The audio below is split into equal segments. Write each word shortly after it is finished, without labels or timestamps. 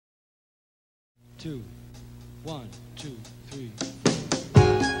two. 1, 2, 3.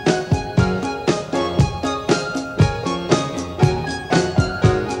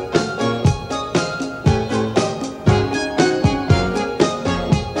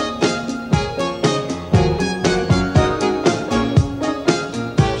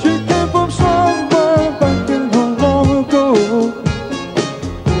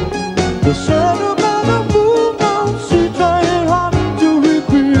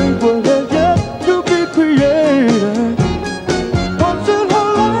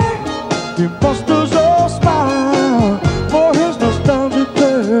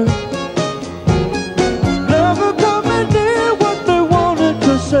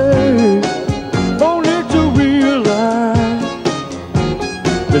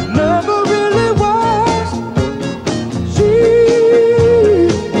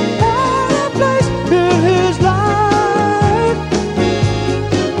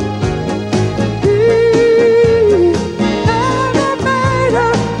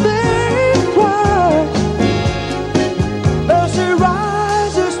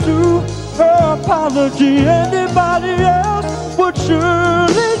 Anybody else would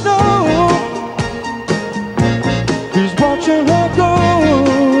surely know. He's watching her go.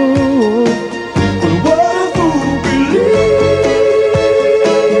 But what a fool believes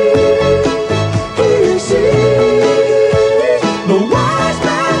he sees. The wise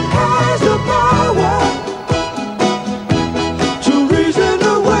man has the power to reason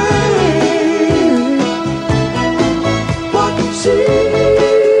away what he sees.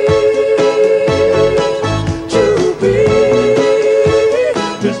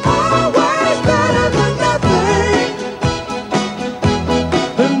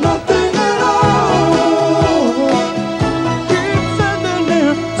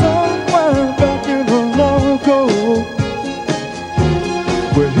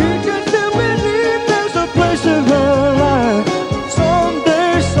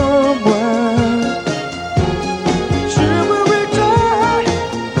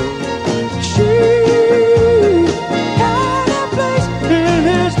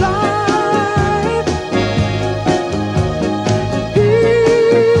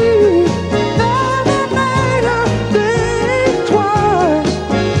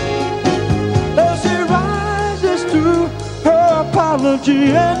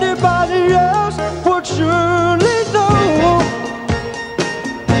 Anybody else would surely know.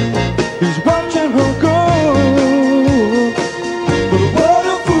 He's watching her go. But what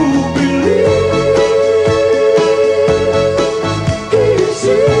a fool believes he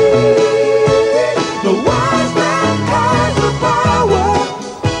sees. The wise man has the power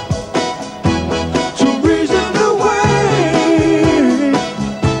to reason away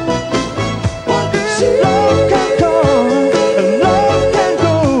what he sees. Love can come and love can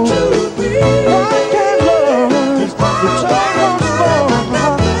go. What can love return once more?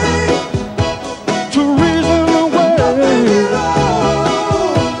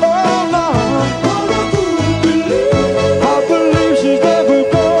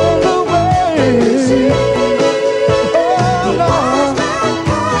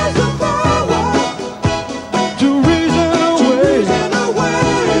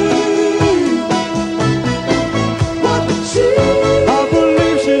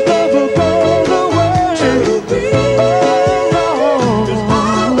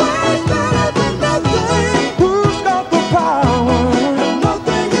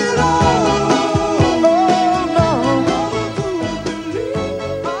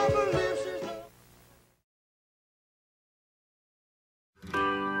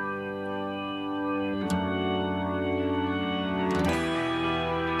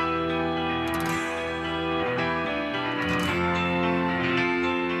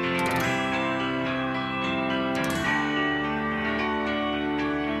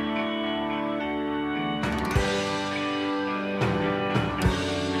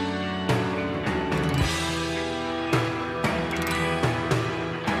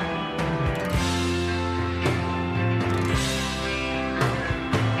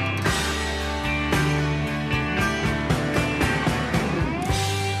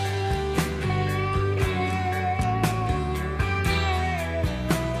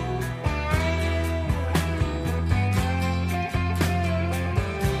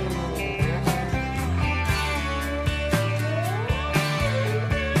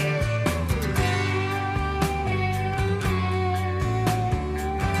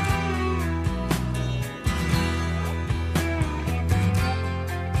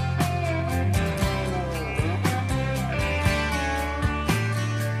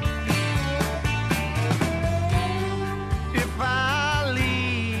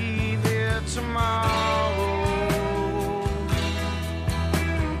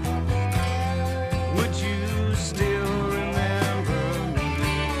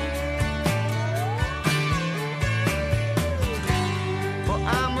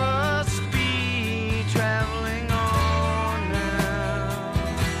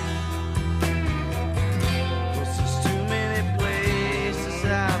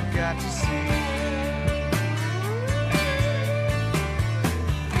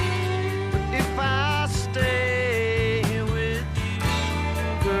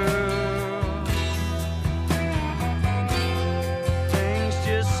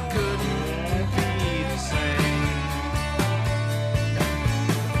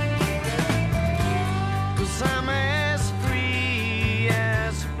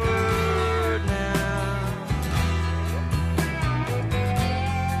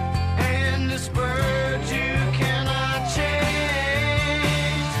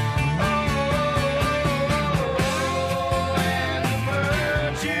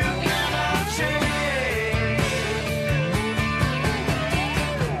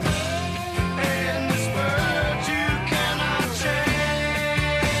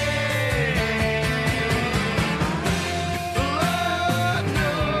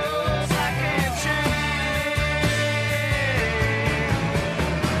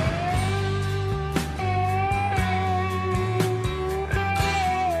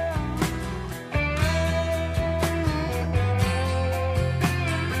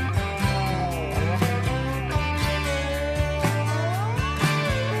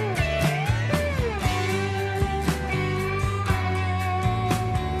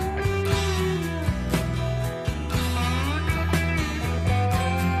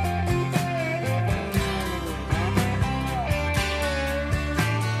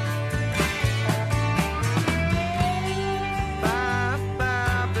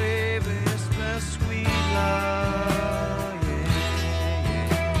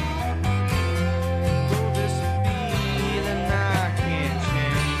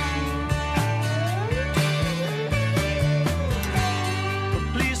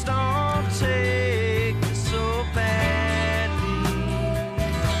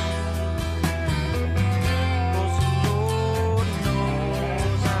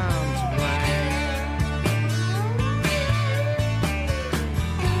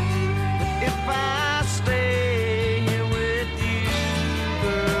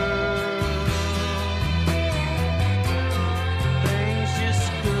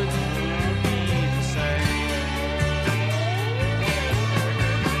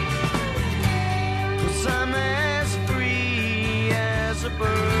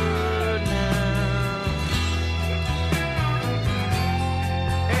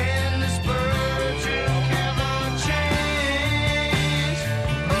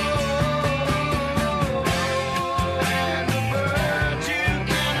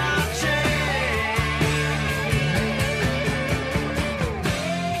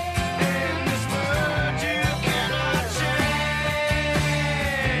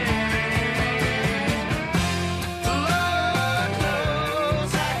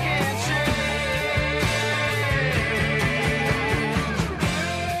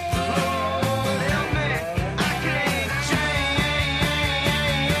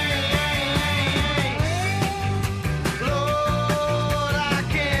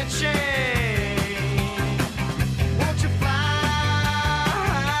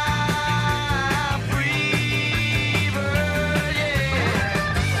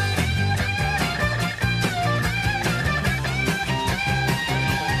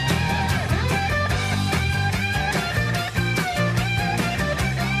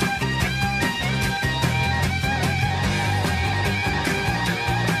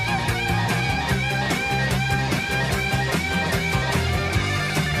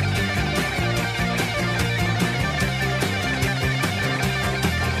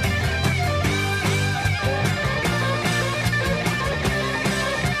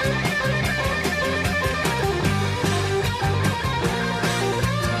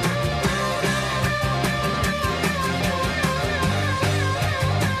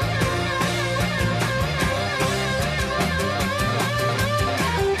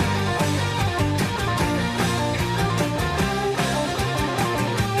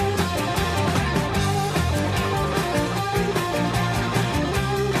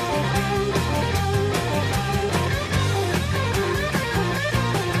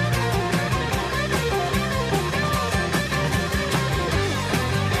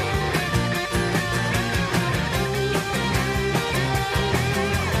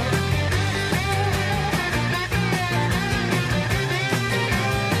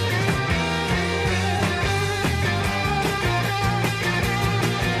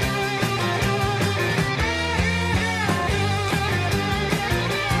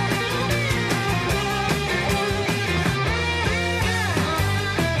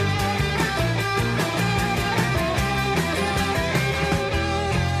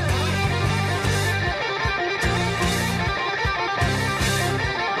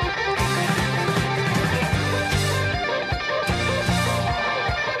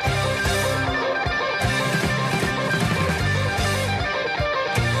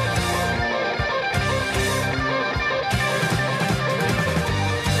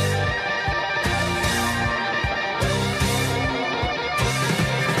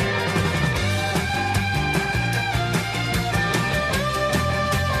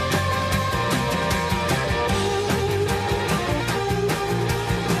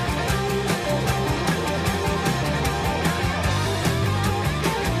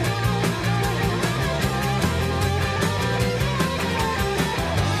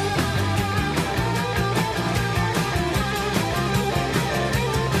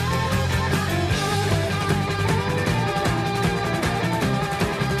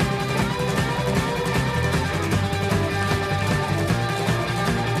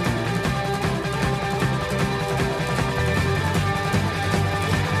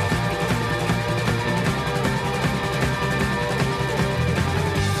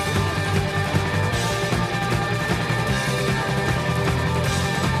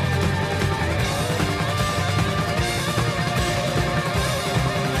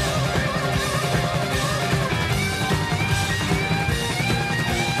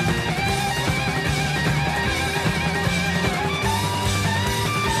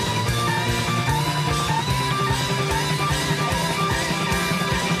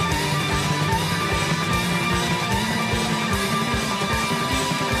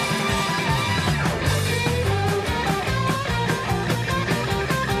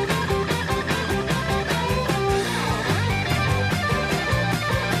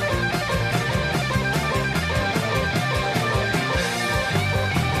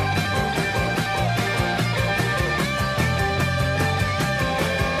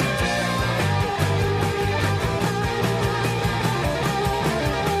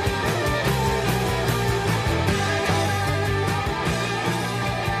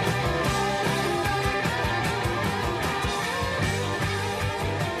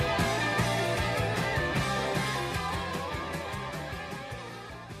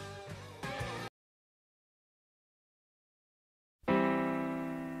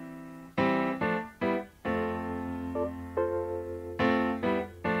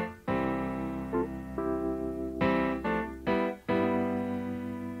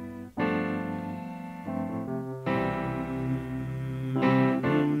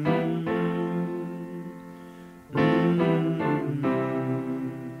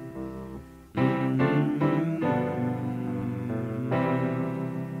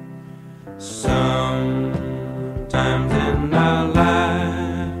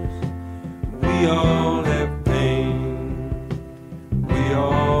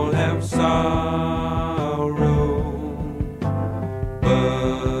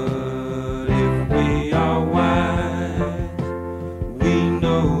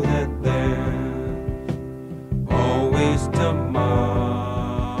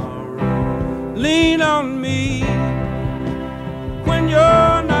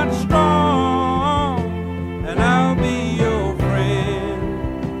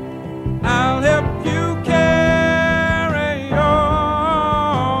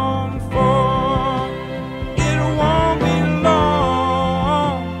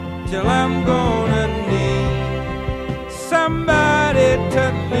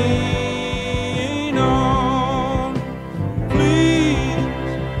 lean on. Please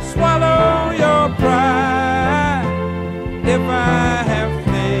swallow your pride. If I have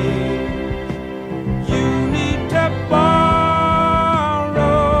faith, you need to borrow,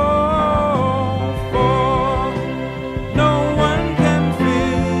 for no one can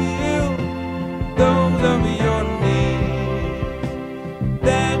fill those of your needs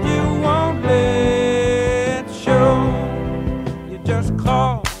that you won't let show. You just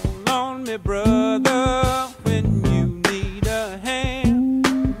call on me, brother, when you need a hand.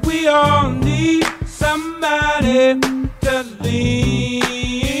 We all need somebody to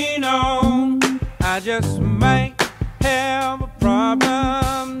lean on. I just might have a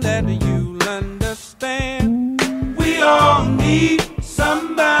problem that you'll understand. We all need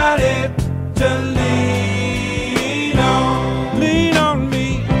somebody to lean on. Lean on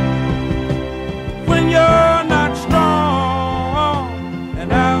me when you're not strong,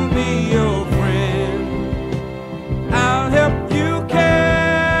 and I'll be your friend. I'll help you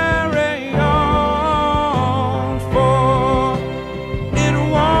carry on, for it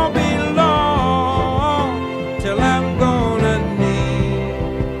won't be long till I'm gonna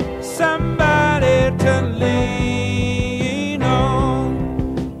need somebody to lean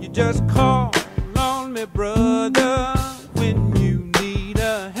on. You just call on me, brother, when you need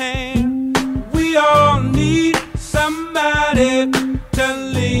a hand. We all need somebody to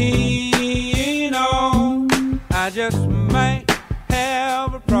lean on. I just might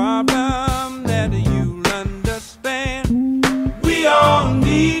have a problem that you'll understand. We all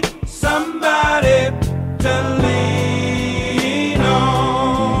need somebody to lean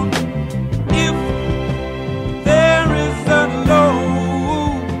on. If there is a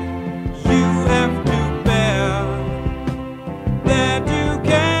load you have to bear that you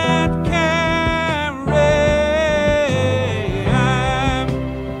can't carry, I'm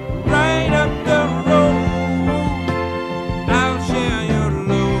right up the road. I'll share your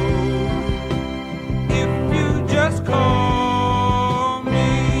load if you just call me.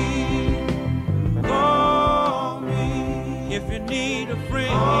 Call me if you need a friend.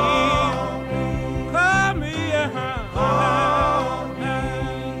 Call me,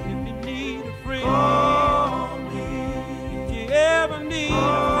 if you need a friend. If you ever need a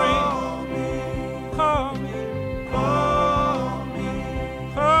friend, call me. Call me.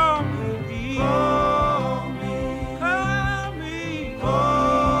 Call me. Call me.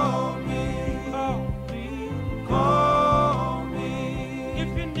 Call me. Call me. Call me. If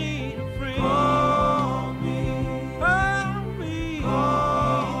you need a friend, call me. Call me.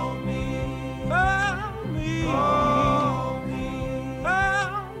 Call me. Call me. Call me.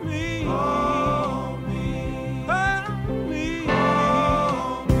 Call me. Call me.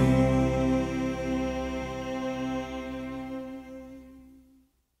 Call me.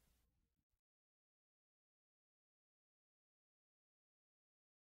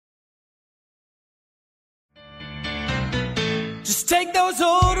 Just take those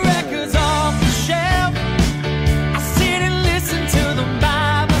old records off the shelf. I sit and listen to them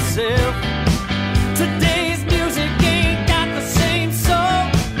by myself. Today's music ain't got the same soul.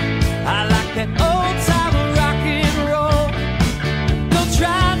 I like that old time of rock and roll. Don't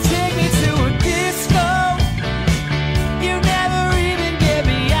try and take me to a disco. You never even get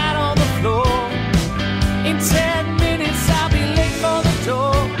me out on the floor. In 10 minutes I'll be late for the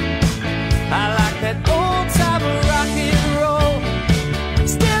door. I like that old time of rock and roll.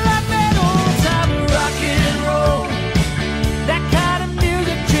 Still I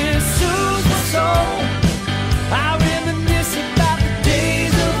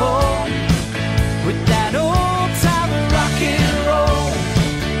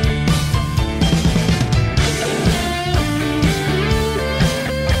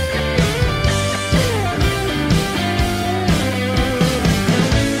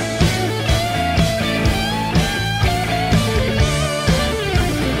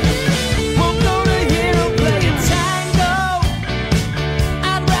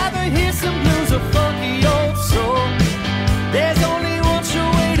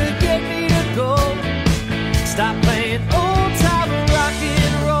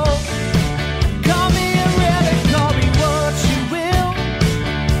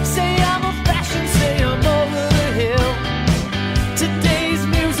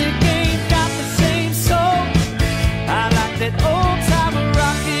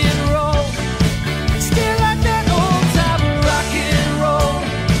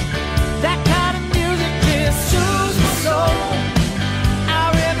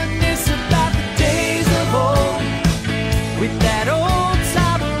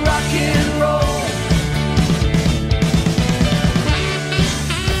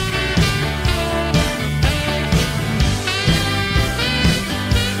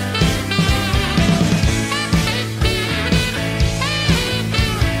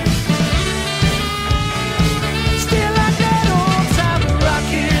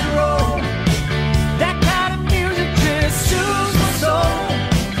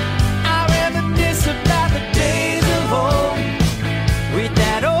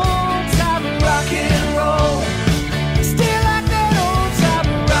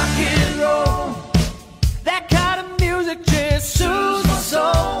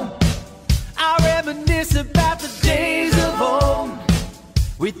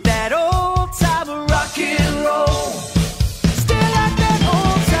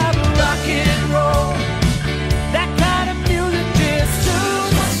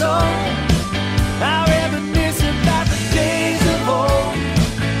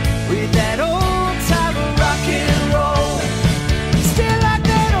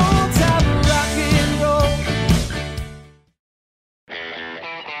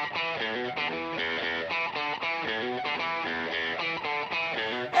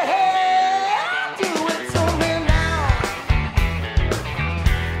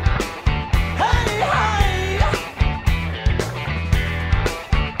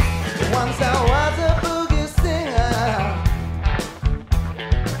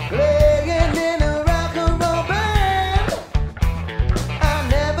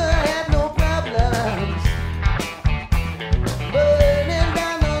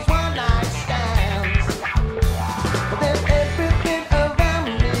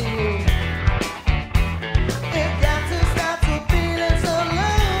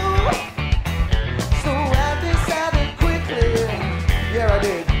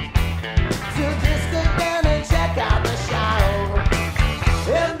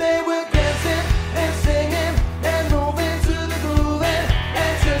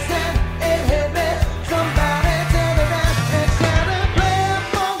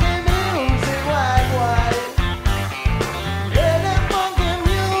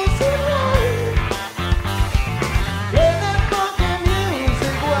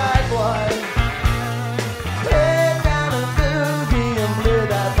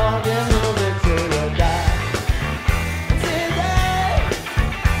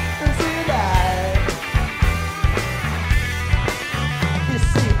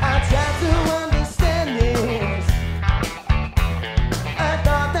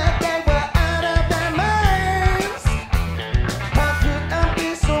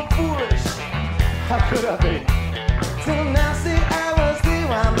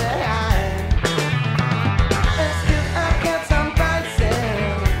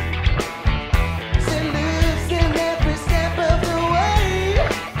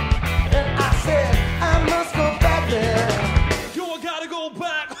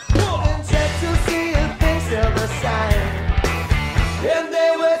to see if they still the same. And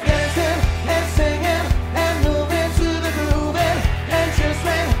they were dancing and singing and moving to the grooving, and just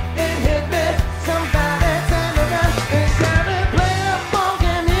when it hit me, somebody turned around and started playing the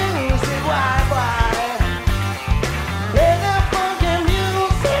funky music. Why? Play the funky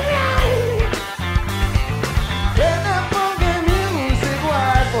music, right? Play the funky music,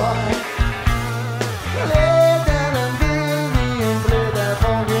 why, boy? Lay down and boogie and play that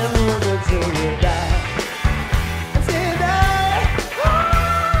funky music till you die.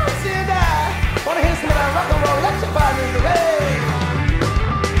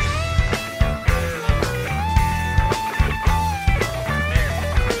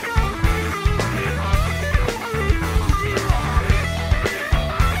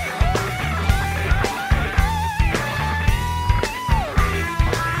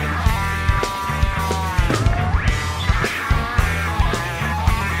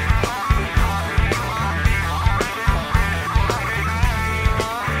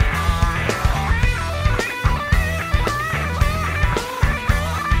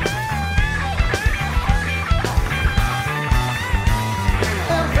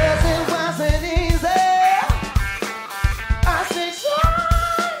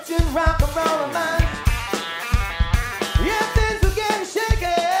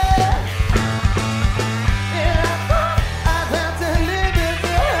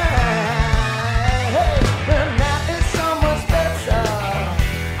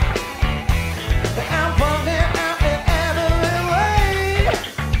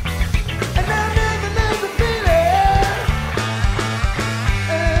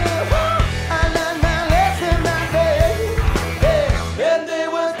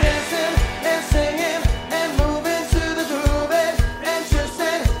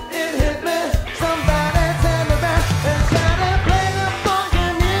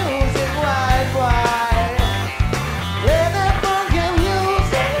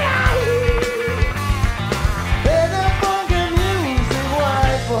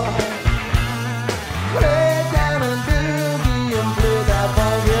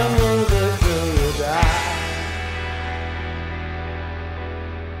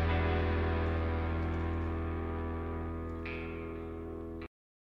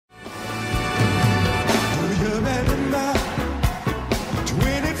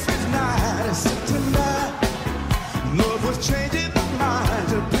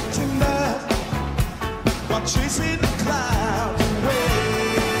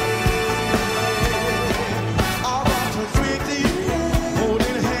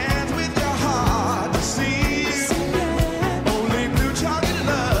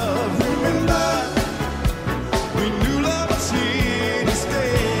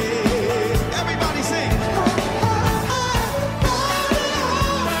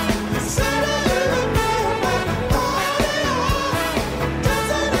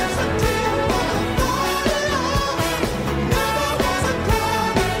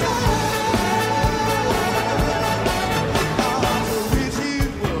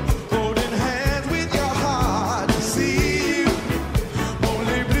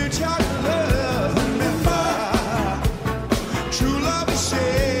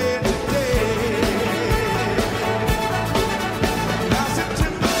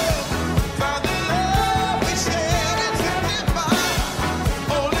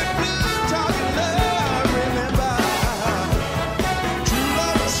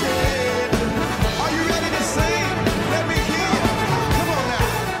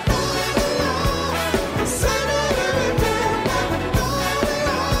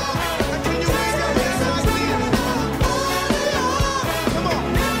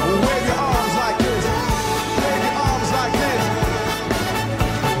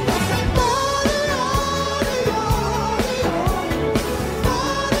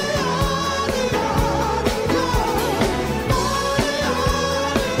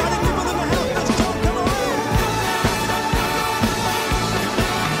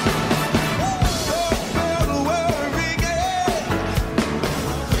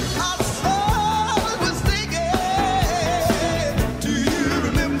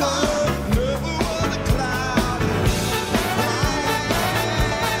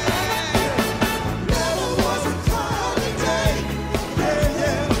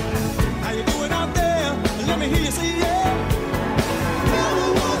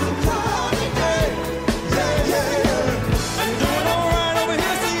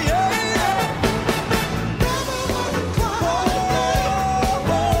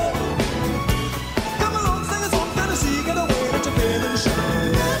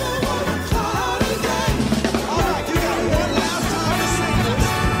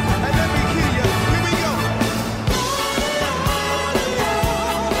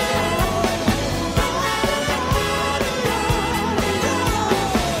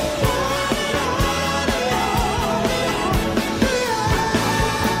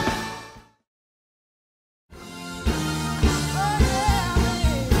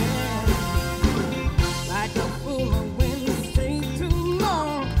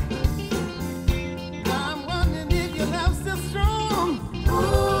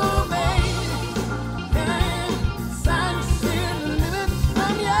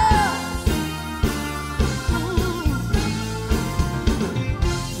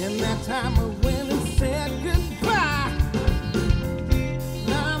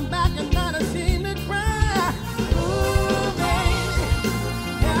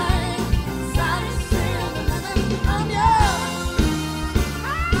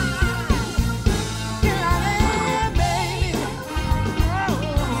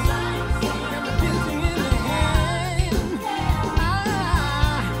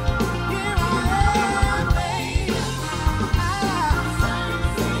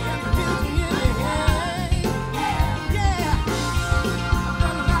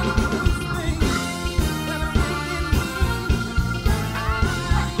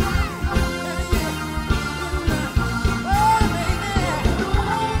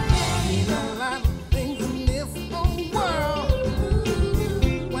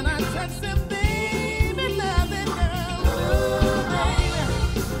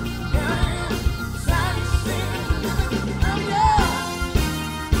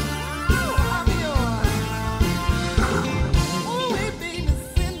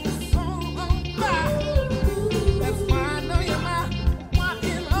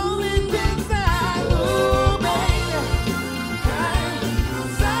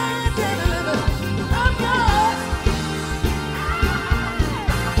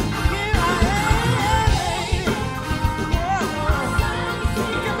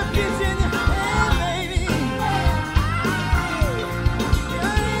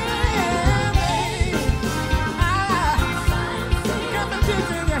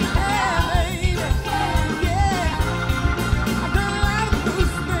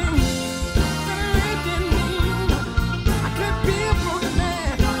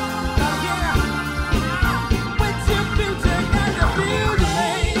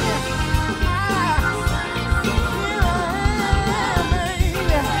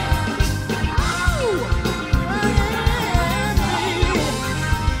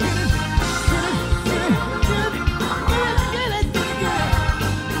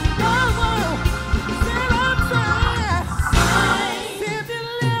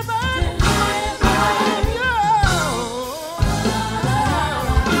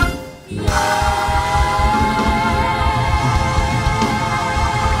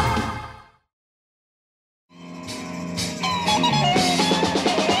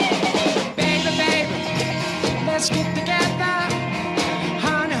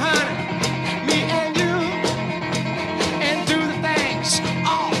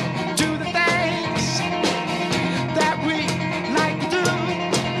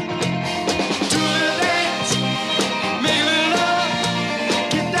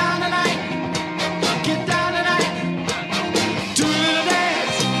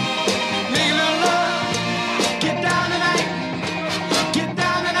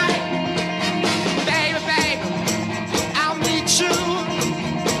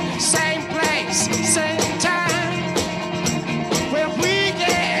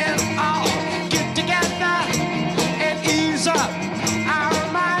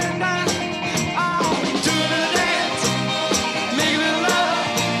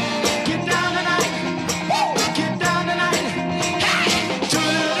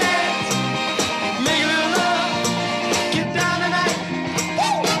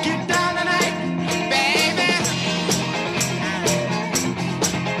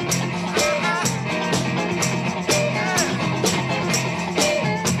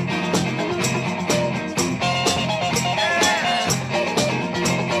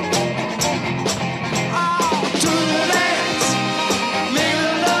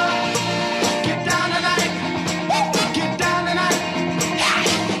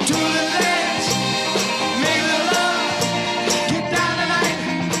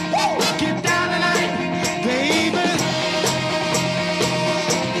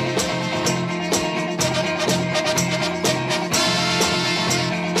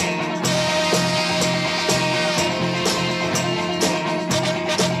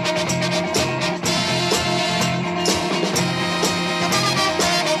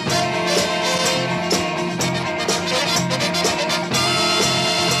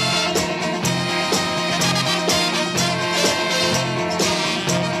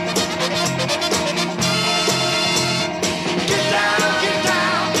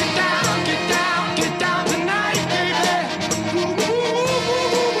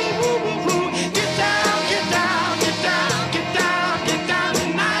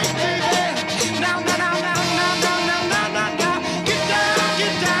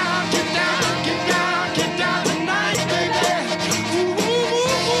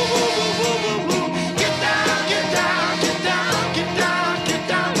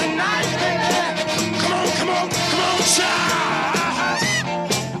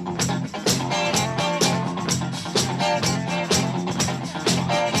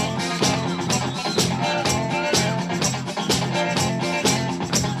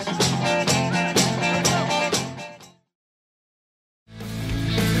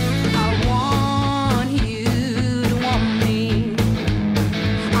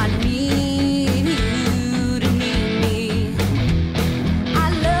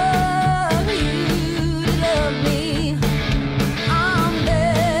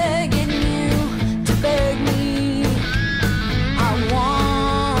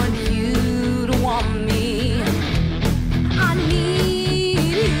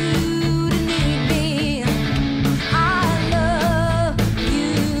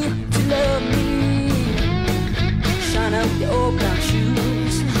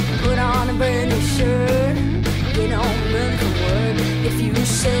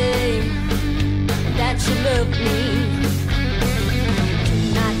 love me.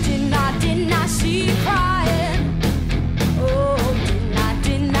 Didn't I see you crying? Oh,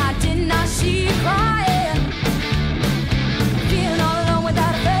 didn't I see you crying? Feeling all alone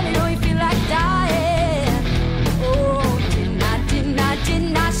without a friend, you know you feel like dying. Oh,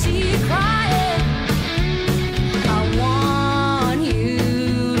 didn't I see you crying? I want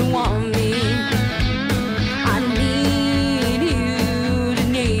you to want me. I need you to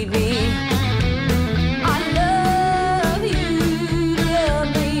need me. I love you to love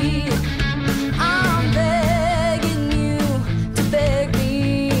me. I'm begging you to beg me.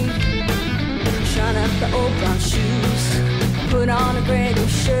 Shine up the old brown shoes, put on a gray new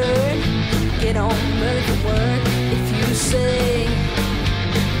shirt, get on early for work. If you say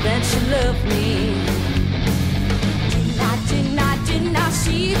that you love me, didn't I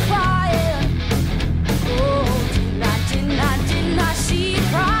see you crying? Oh, didn't I see you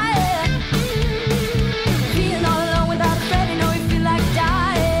crying? Feeling all alone without a friend, you know you feel like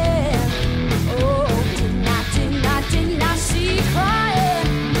dying. Oh, didn't I see you crying?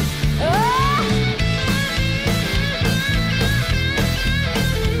 Oh.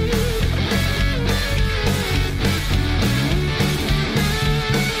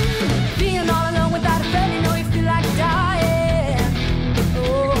 Feeling all alone without a friend, you know you feel like dying.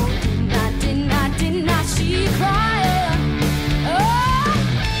 Oh, didn't I see you crying? Oh.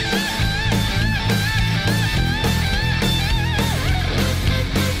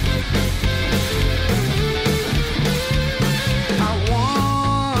 I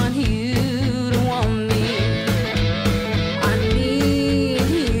want you to want me. I need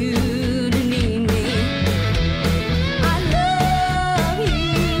you to need me. I love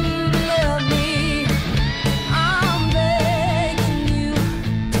you to love me. I'm begging you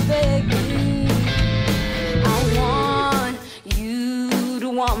to beg me. I want you to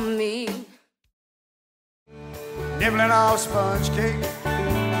want me. Nibbling off sponge cake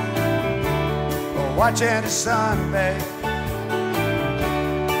or watching the sun bake.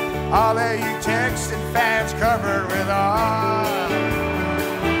 All of you texting fans covered with oil.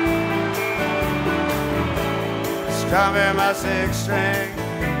 Strumming my six string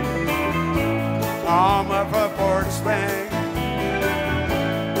on my front porch swing.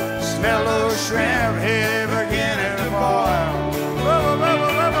 Smell those shrimp here beginning to boil. Rubber,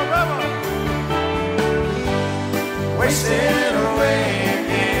 rubber, rubber, rubber. Wasted away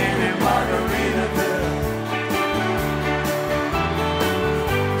again in Margaritaville,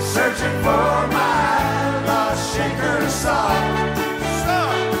 searching for my lost shaker song.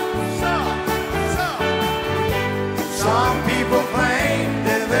 Some people claim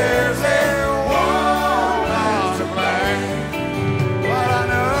that there's a woman to blame, but I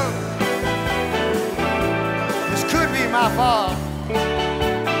know this could be my fault.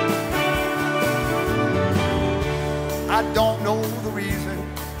 I don't know the reason.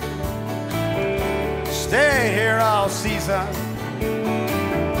 Stay here all season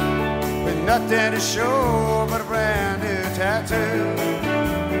with nothing to show but a brand new tattoo.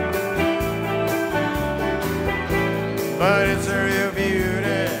 But it's a real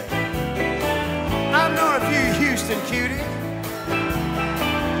beauty. I've known a few Houston cuties,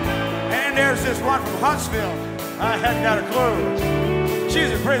 and there's this one from Huntsville. I hadn't got a clue. She's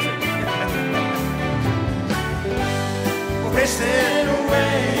in prison. Wasted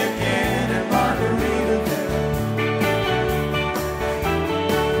away again in Margaritaville,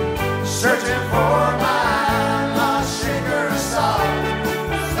 searching for my lost shaker song.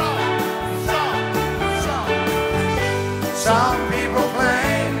 Some people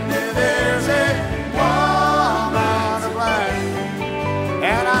claim that there's a woman to blame,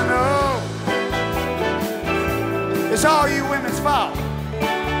 and I know it's all you women's fault.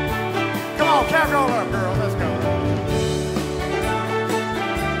 Come on, cap roll up, girl. Let's go.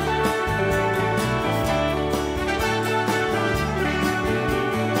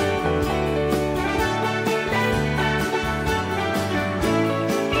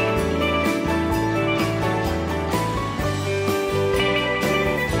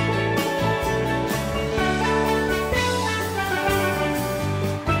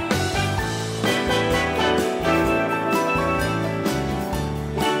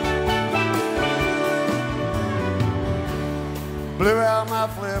 Blew out my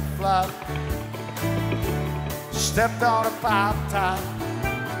flip-flop, stepped on a pop top.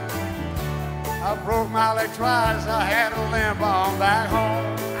 I broke my leg twice, I had a limp on back home.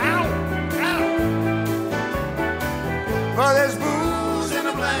 Ow, ow. But there's booze in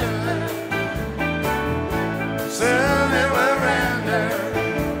the blender, silly veranda,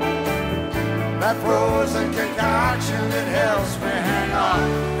 that frozen concoction that helps me hang on,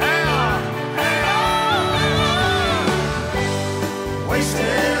 hang on, hang on.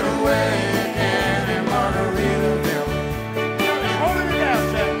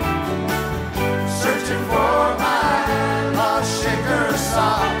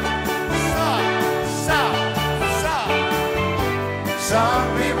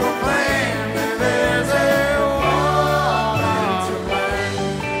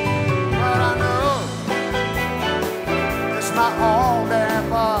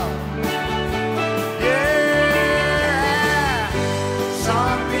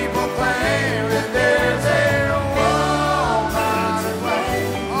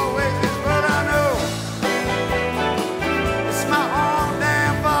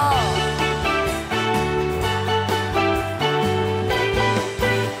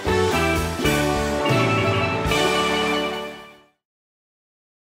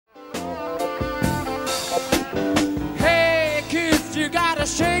 to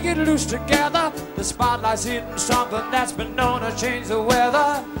shake it loose together. The spotlight's hitting something that's been known to change the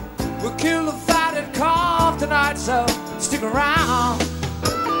weather. We'll kill the fatted calf tonight, so stick around.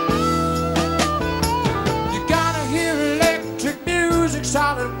 You're gonna hear electric music,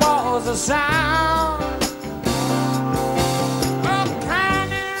 solid walls of sound.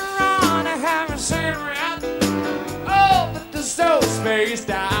 So spaced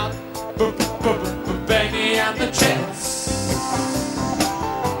out, Bennie and the Jets.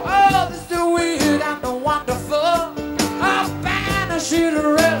 Oh, this is the weird and the wonderful. A band of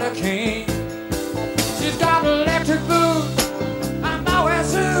Cinderella King. She's got electric boots, I'm nowhere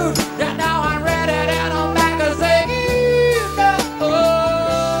soon. Yeah, now I'm ready and I'm back to say,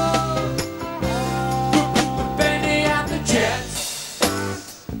 Bennie and the Jets.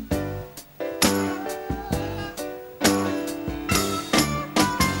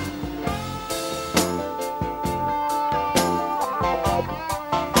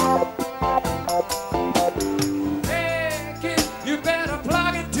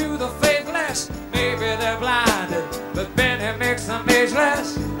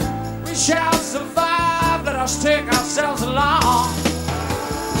 Ageless. We shall survive, let us take ourselves along.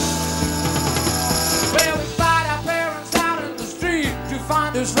 Well, we fight our parents out in the street to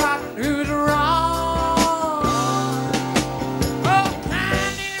find who's right and who's wrong. Oh,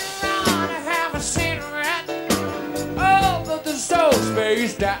 candy run and have a cigarette. Oh, but the soul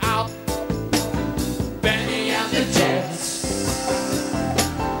spaced out. Bennie and the Jets.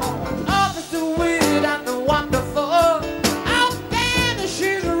 Oh, it's the weird and the wonderful.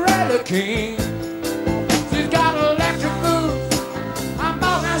 King. She's got electric boots, I'm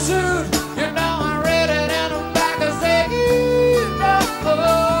on my suit. You know I'm ready and I'm back to say,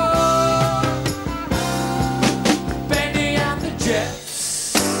 Bennie and the Jets.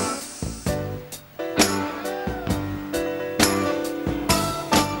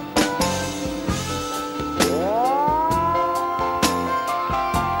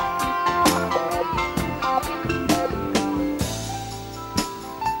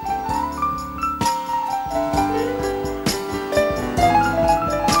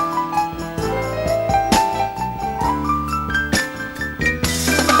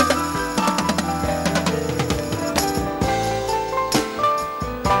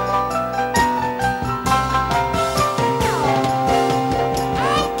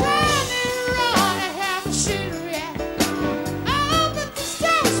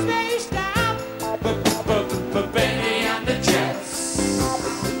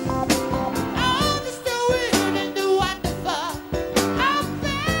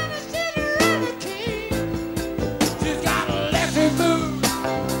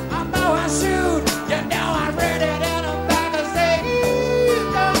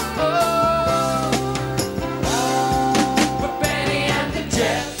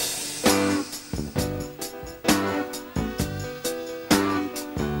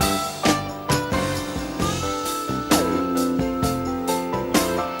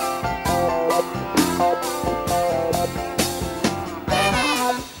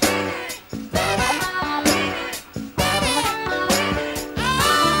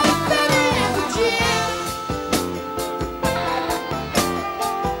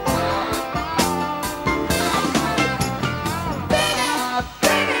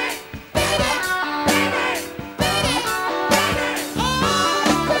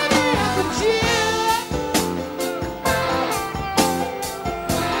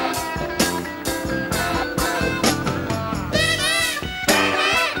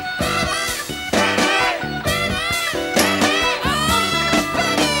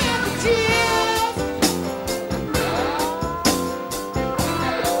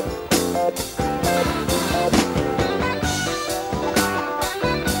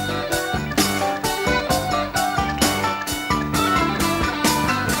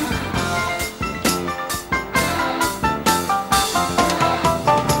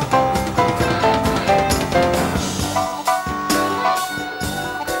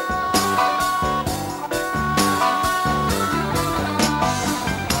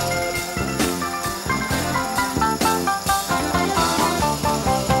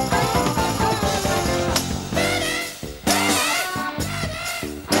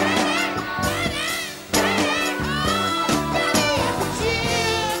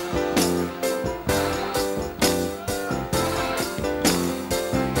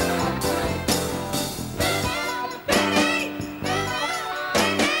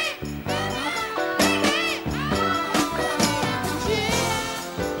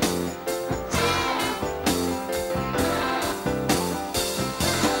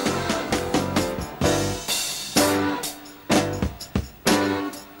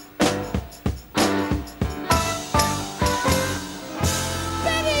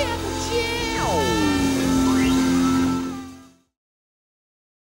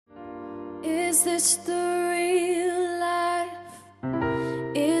 Is this the real life?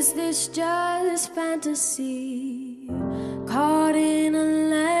 Is this just fantasy? Caught in a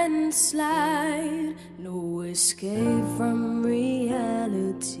landslide, no escape from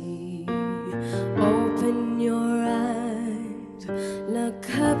reality. Open your eyes, look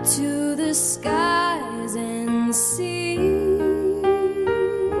up to the skies and see.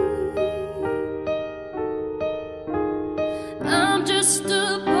 I'm just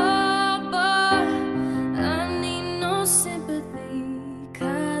a pauper, I need no sympathy,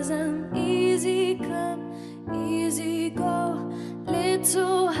 'cause I'm easy come, easy go,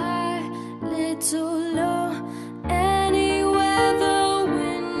 little high, little low. Anywhere the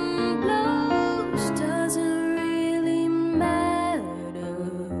wind blows doesn't really matter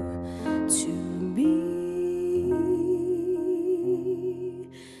to me,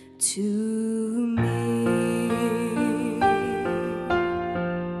 to me.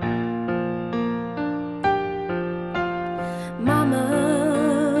 Mama,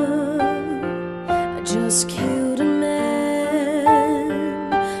 I just killed a man,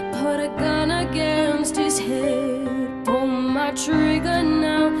 put a gun against his head, pull my trigger,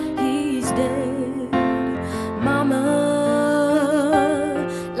 now he's dead. Mama,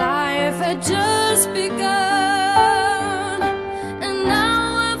 life had just begun, and now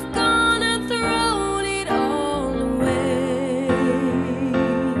I've gone and thrown it all away.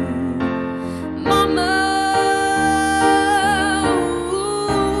 Mama,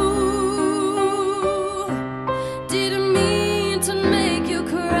 didn't mean to make you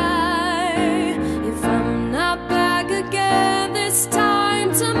cry. If I'm not back again this time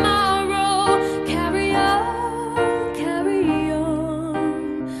tomorrow, carry on, carry on.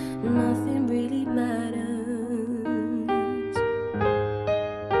 Nothing really matters.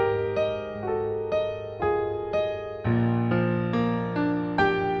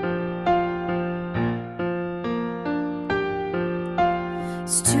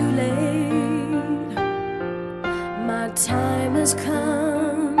 It's too late, my time has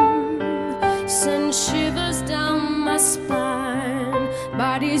come. Send shivers down my spine,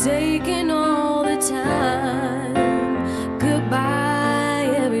 body's aching all the time. Goodbye,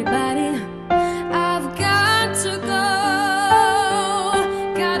 everybody, I've got to go.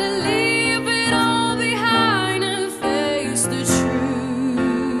 Gotta leave it all behind and face the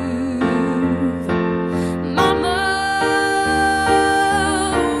truth. Mama,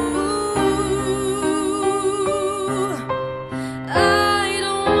 I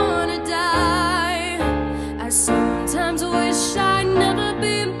don't wanna die. I sometimes wish I'd never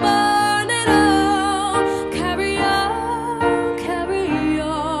been born at all. Carry on,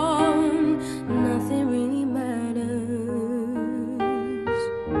 nothing really matters.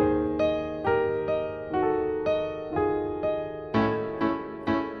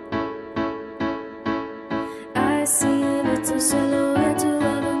 I see a little silhouette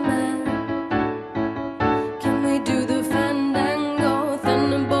of a man. Can we do the fandango?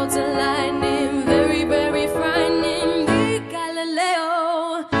 Thunderbolts and lightning, very, very frightening. Be Galileo,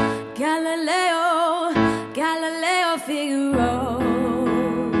 Galileo, Galileo Figaro.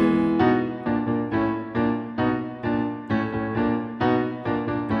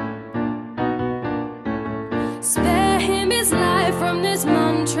 Spare him his life from this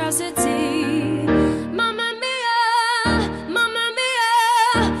monstrosity. Mamma mia, mamma mia,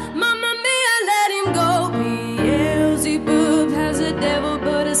 mamma mia, let him go. Beelzebub has a devil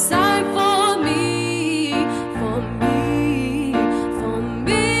put aside for me, for me, for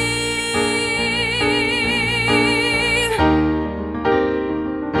me.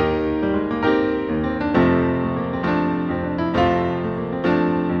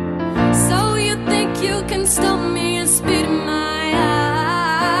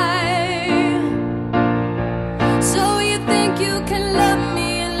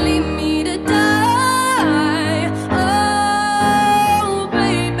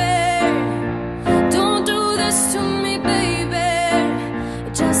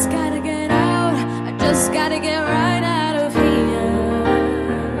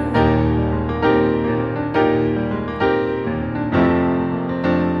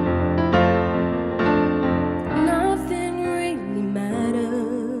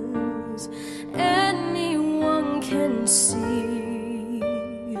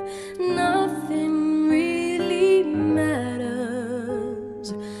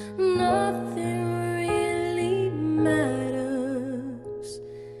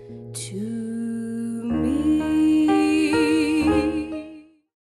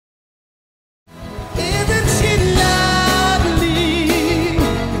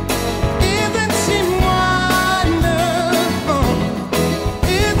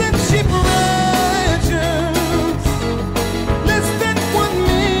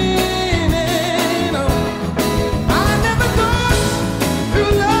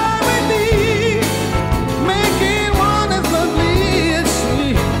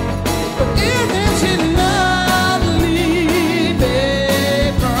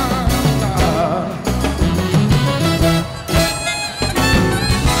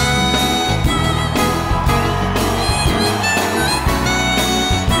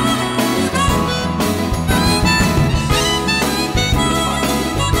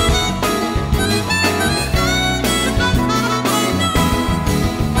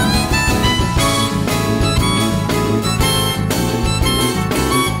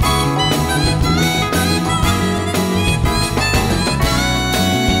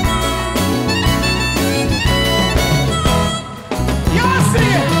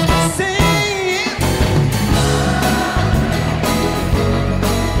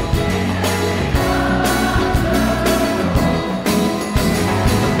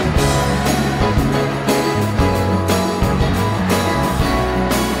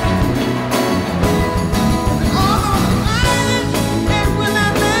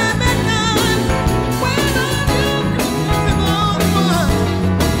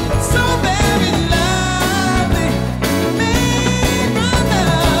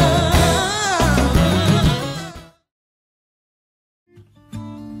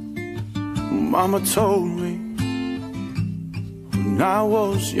 Mama told me when I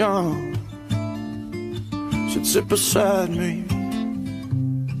was young, she'd sit beside me,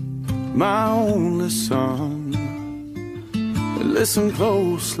 my only son, and listen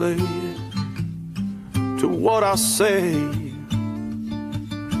closely to what I say.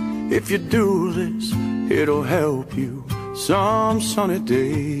 If you do this, it'll help you some sunny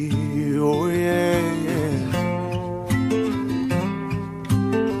day. Oh yeah, yeah.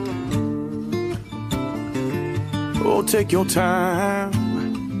 Oh, take your time,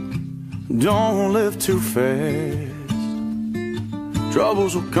 don't live too fast.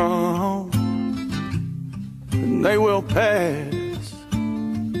 Troubles will come and they will pass.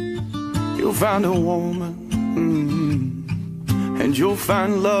 You'll find a woman, and you'll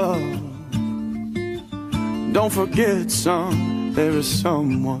find love. Don't forget, son, there is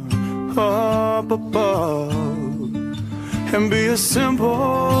someone up above. And be a simple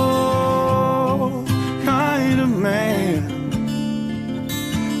kind of man,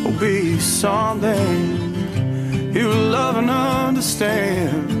 or be something you love and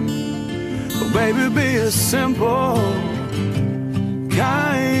understand. Oh, baby, be a simple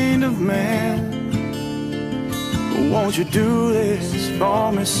kind of man. Won't you do this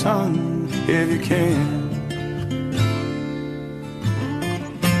for me, son, if you can?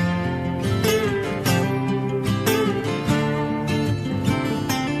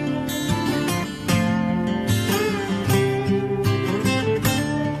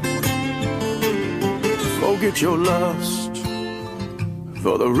 Forget your lust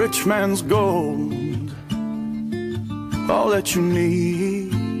for the rich man's gold. All that you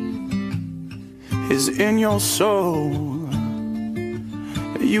need is in your soul.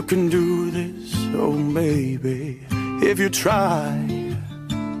 You can do this, oh baby, if you try.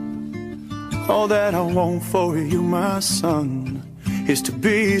 All that I want for you, my son, is to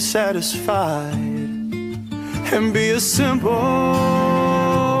be satisfied and be a simple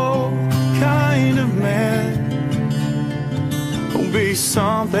kind of man. Oh, be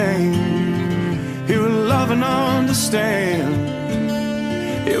something you love and understand.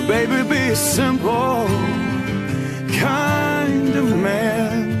 Yeah, baby, be a simple kind of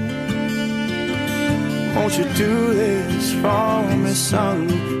man. Won't you do this for me, son,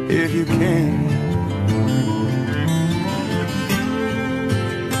 if you can?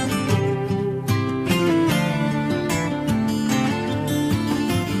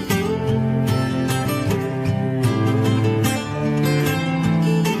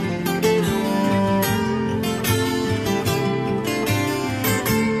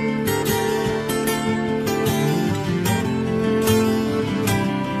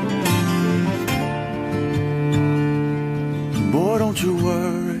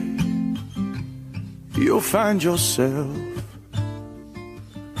 Find yourself,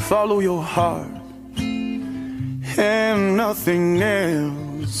 follow your heart and nothing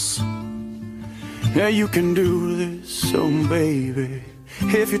else. Yeah, you can do this, oh baby,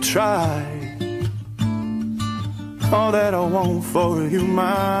 if you try. All that I want for you,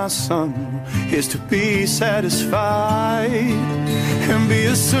 my son, is to be satisfied and be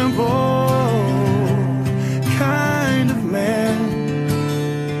a simple kind of man.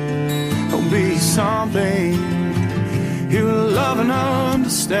 Be something you love and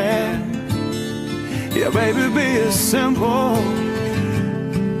understand. Yeah, baby, be a simple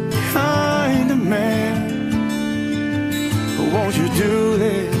kind of man. Won't you do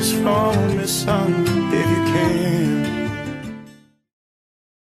this for me, son, if you can?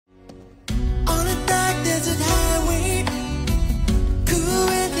 On a dark desert highway, cool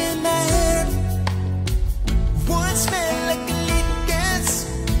wind in my hair, one smell like a lit gas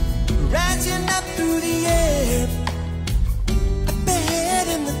rising up through the air. Up ahead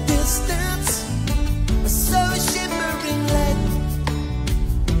in the distance, I saw a shimmering light.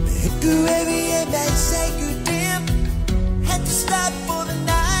 It grew heavy and I Seger dim, had to stop for the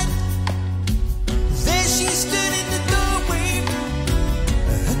night. There she stood in the doorway,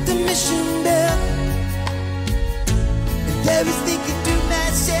 at the mission bell. And I was thinking to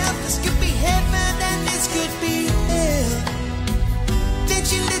myself, this could be heaven and this could be hell. Then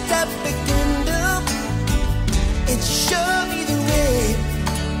she lit up a candle and she showed me the way.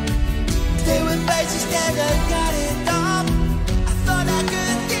 There were places that I got it off. I thought I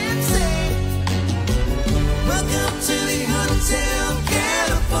could them say, welcome to the Hotel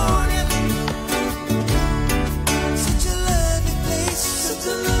California. Such a lovely place, such a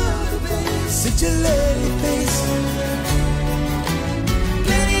lovely place, such a lovely place.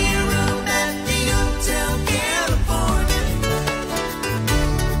 Plenty of room at the Hotel California.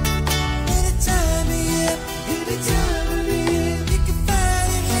 Any time of year, you can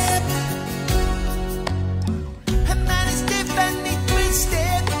find it happy.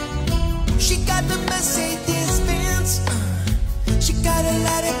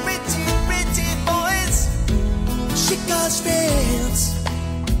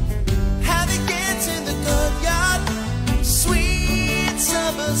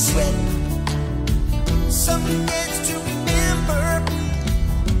 Some dance to remember,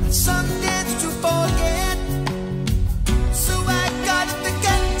 some dance to forget. So I got the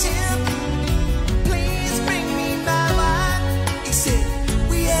goddamn, please bring me my wine. He said,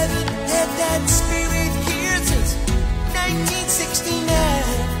 we haven't had that spirit here since 1969.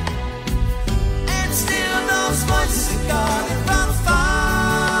 And still those voices are calling from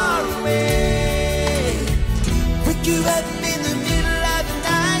far away. Wake you up in the middle of the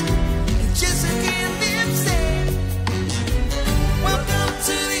night and just hear them say, welcome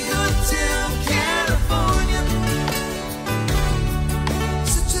to the Hotel California.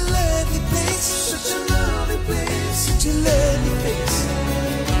 Such a lovely place, such a lovely place, such a lovely place.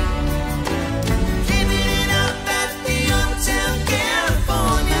 Living it up at the Hotel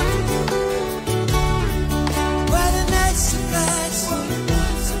California. What a nice surprise, what a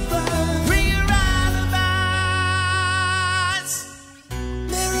nice surprise. Bring your alibis.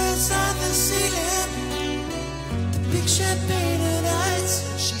 Mirrors on the ceiling, the big champagne and ice.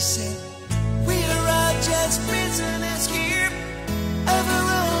 She said, we are all just prisoners here of our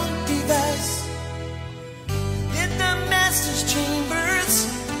own device. In the master's chambers,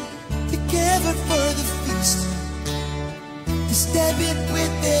 they gathered for the feast. They stab it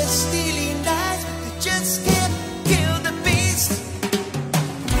with their steely knives, but they just can't kill the beast.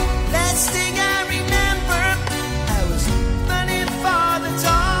 Last thing I remember, I was running for the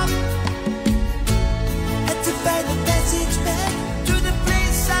top. Had to find the passage back to the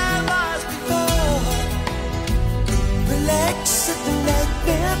place I was before. Relax at the night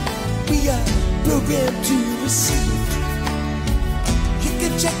lamp, we are programmed to receive. You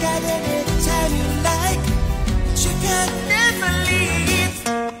can check out anytime you like, but you can never leave.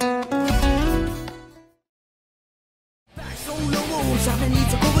 Back so low, 下面你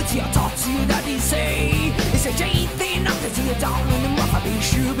走过我脚，早知道你 say it's a anything up to you down in the mouth. They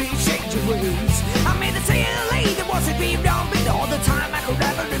should be changing ways. I made a say late, it wasn't being down, but all the time I could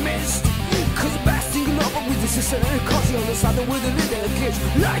never miss. Cause the best thing over with the sister, cause the other side with the little kids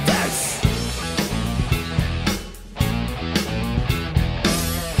like this.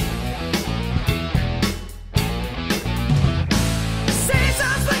 Say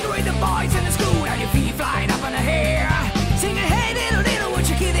sounds like with the boys in the school, and your feet flying up in the air. Singing, hey, little, little, what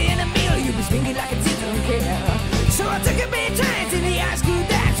you kid in the middle? You was thinking like a didn't care. So I took a big chance in the high school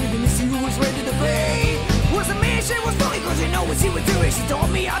dance with him to see who was ready to play. Was a man, she was funny, cause you know what she would do. She told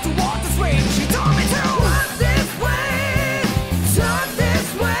me how to walk this way. She told me to walk this way, talk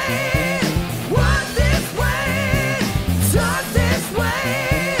this way, walk this way, talk this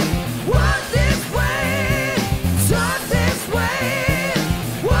way, walk this way, talk this way,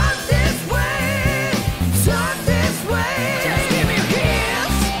 walk this way, talk this way. Just give me a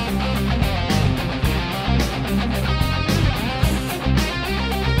kiss.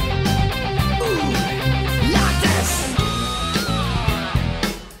 Ooh, like this.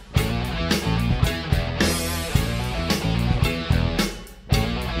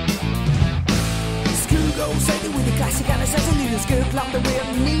 School goes lady with the classic and accessory, the skirt clumped with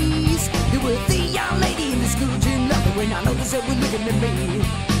her knees. There was the young lady in the school gym loving when I noticed they were looking at me.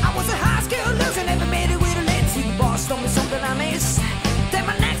 I was a high school loser, never made it with a lens. The boss told me something I missed. Then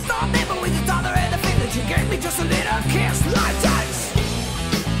my next door neighbor with the dollar and a finger, she gave me just a little kiss like this.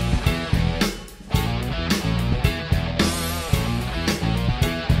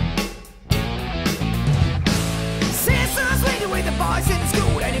 Sisters waiting with the boys in the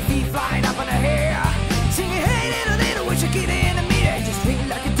school and your feet flying up in the air. Singing, hey, little, little, what you get in the meter? Just feeling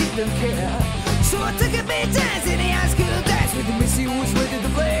like I didn't care. So I took a big dance in the high school dance with the missy who was ready to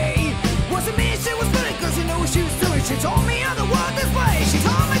play. Wasn't me, she was funny, cause you know what she was doing. She told me how to walk this way. She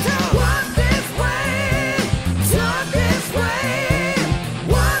told me to walk this way, talk this way,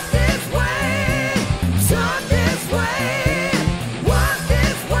 walk this way, talk this way, walk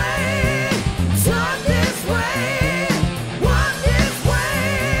this way, talk this way, walk this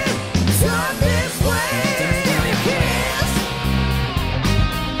way, talk this way. Just give me a kiss.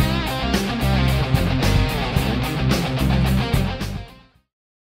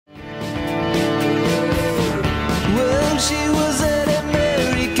 Well, she was at a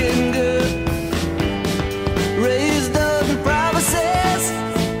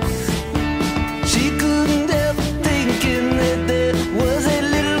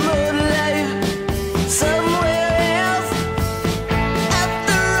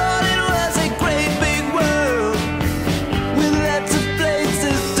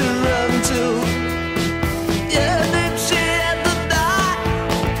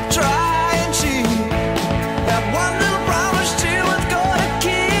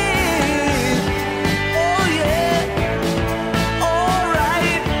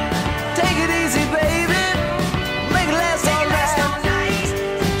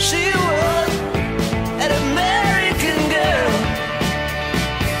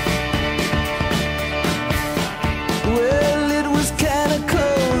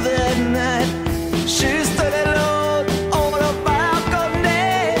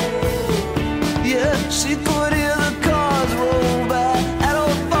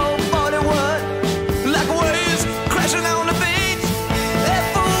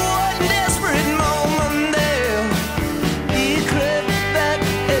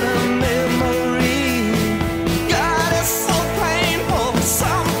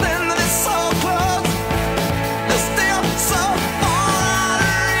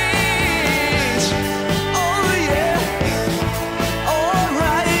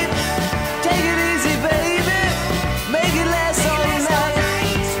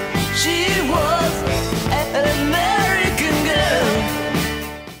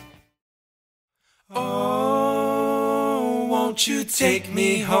won't you take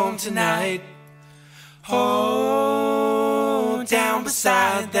me home tonight? Oh, down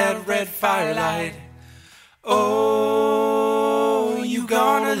beside that red firelight. Oh, you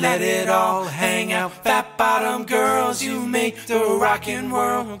gonna let it all hang out. Fat bottom girls, you make the rockin'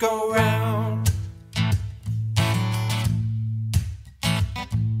 world go round.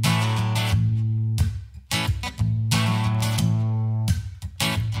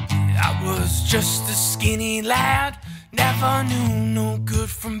 I was just a skinny lad, never knew no good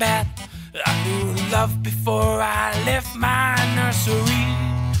from bad. I knew love before I left my nursery.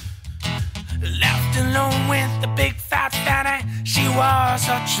 Left alone with the big fat fatty. She was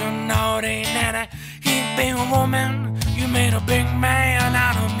such a naughty nanny. He'd been a woman, you made a big man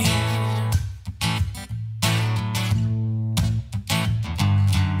out of me.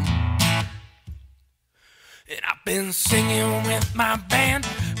 And I've been singing with my band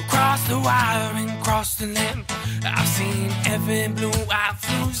across the wire and across the land. I've seen every blue-eyed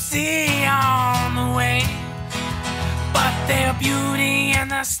floozy on the way, but their beauty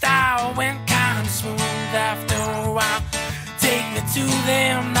and their style went kind of smooth after a while. Take me to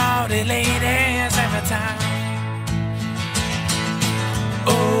them naughty ladies every time.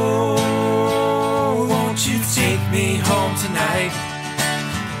 Oh, won't you take me home tonight?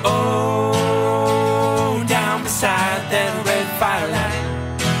 Oh, down beside that red firelight.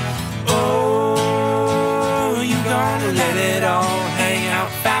 Oh, you gonna let it all hang out.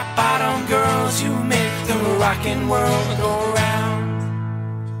 Fat bottom girls, you make the rockin' world go round.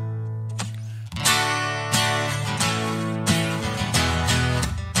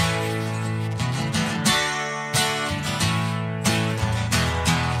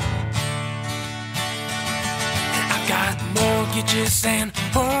 I've got mortgages and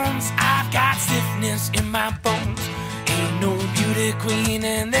homes, I've got stiffness in my bones. Ain't no beauty queen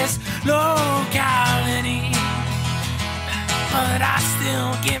in this locality, but I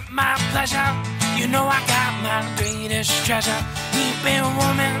still get my pleasure. You know I got my greatest treasure. You been a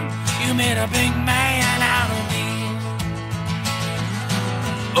woman, you made a big man out of me.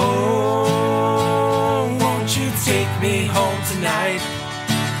 Oh, won't you take me home tonight?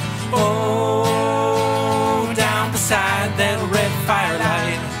 Oh, down beside that red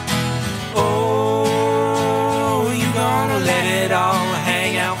firelight. Oh, you gonna let it all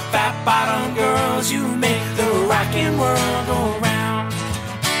hang out. Fat bottom girls, you make the rockin' world go round.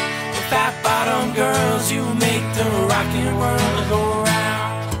 Fat bottom girls, you make the rockin' world go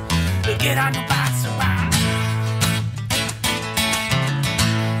round. Get on your bikes around.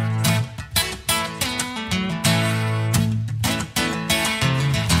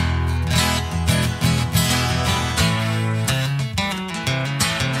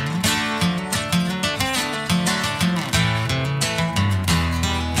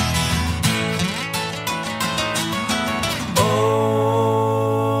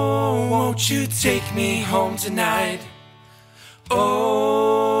 Won't you take me home tonight?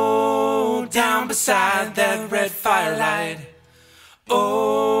 Oh, down beside that red firelight.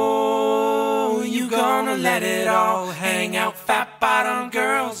 Oh, you gonna let it all hang out. Fat bottom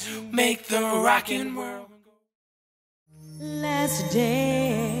girls, make the rockin' world go. Let's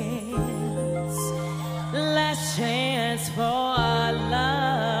dance, last chance for our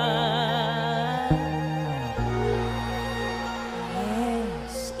love.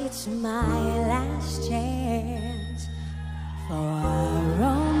 Yes, it's my last chance for our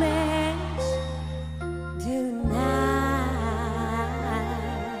romance tonight.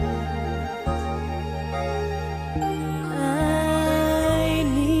 I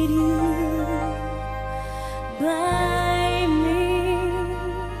need you by me,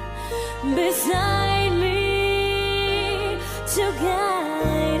 beside me, to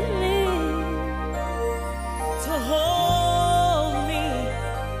guide me, to hold me,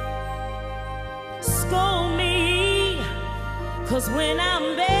 scold me, 'cause when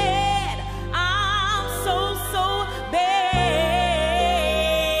I'm bad, I'm so bad.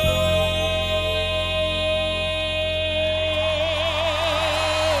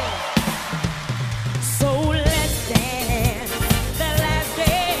 So let's dance, the last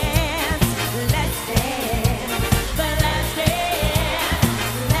dance. Let's dance, the last dance.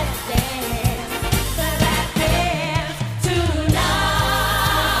 Let's dance, the last dance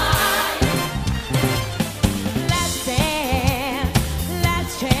tonight. Let's dance,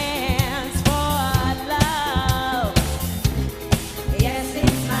 last chance.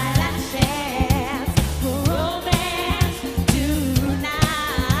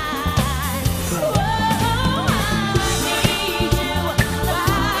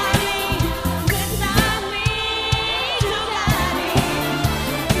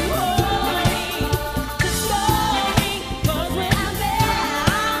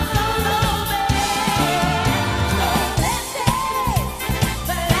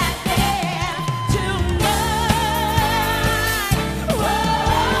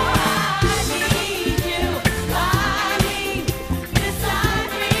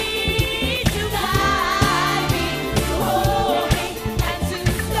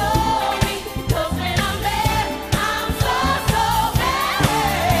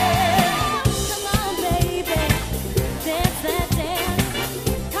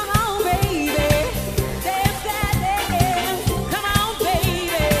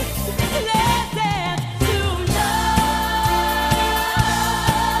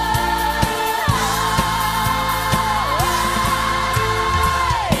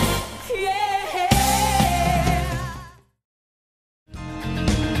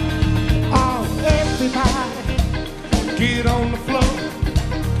 Get on the floor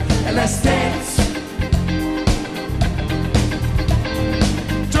and let's dance.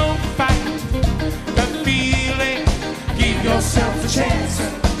 Don't fight the feeling, give yourself a chance.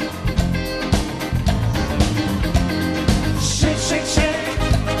 Shake, shake, shake,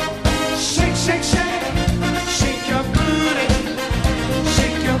 shake, shake, shake, shake your booty,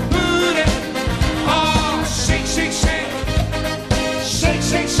 shake your booty. Oh, shake, shake, shake, shake,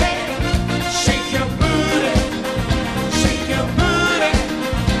 shake, shake, shake your booty, shake your booty.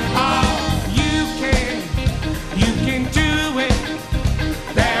 Oh, you can do it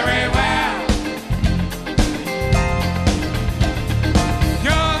very well.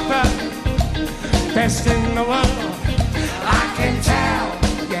 You're the best in the world, I can tell,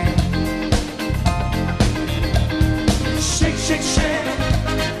 yeah. Shake, shake, shake,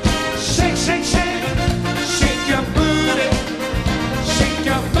 shake, shake, shake, shake your booty, shake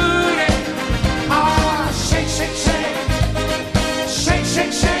your booty. Oh, shake, shake, shake, shake,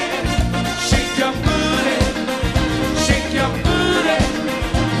 shake, shake, shake your booty, shake your booty.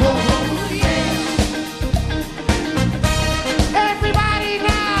 Whoa, whoa, yeah. Everybody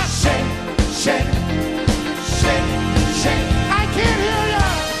now, shake, shake, shake, shake. I can't hear ya.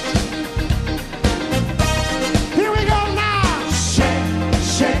 Here we go now. Shake,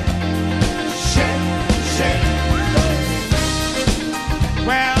 shake, shake, shake.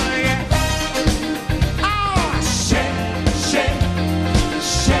 Well, yeah. Oh, shake, shake,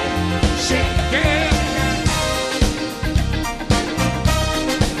 shake, shake, yeah.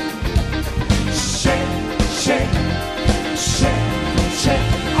 Shake, shake, shake, shake.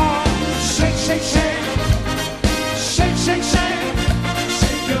 Oh, shake, shake, shake. Shake, shake, shake,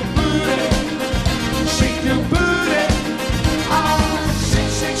 shake your booty, shake your booty. Oh,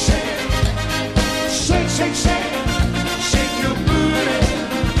 shake, shake, shake, shake, shake, shake, shake your booty,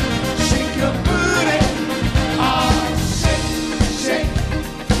 shake your booty. Oh, shake, shake,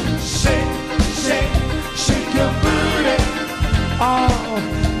 shake, shake, shake your booty. Oh,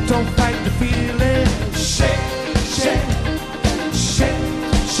 don't fight the feeling. Shake, shake, shake,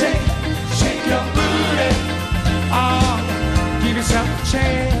 shake, shake your booty. Oh, give yourself a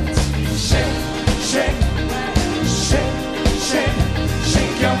chance. Shake, shake, shake, shake,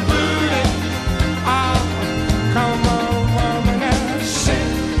 shake your booty. Oh, come on, woman, now.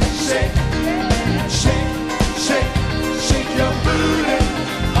 Shake, shake, shake, shake, shake your booty.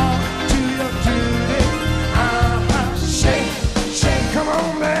 Oh, do your duty. Shake, shake, come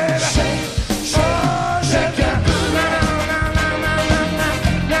on, baby. Shake, shake, shake your booty.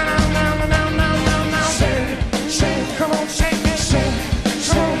 Shake, shake, come on, shake it, shake,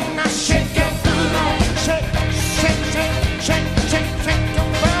 come on, now shake your booty. Shake, shake, shake, shake, shake, shake your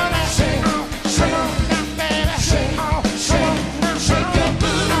booty. Shake, come on, now, baby. Shake, come on, now, shake your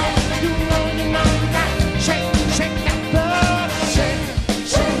booty. You know that. Shake, shake that booty. Shake,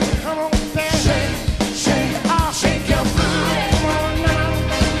 shake, come on, baby. Shake, shake, shake your booty. Come on now.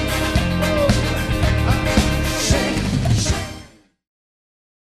 Shake, shake.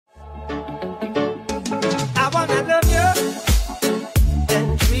 I wanna love you and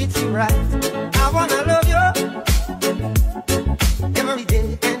treat you right. I wanna love you every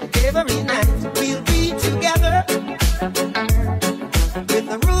day and every night. We'll be together with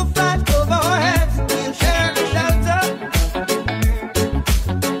the roof right over our heads. We'll share the shelter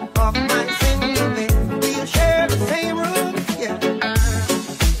of my single bed. We'll share the same room, yeah.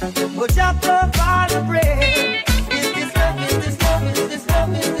 Put up the fire bread. Is this love, is this love, is this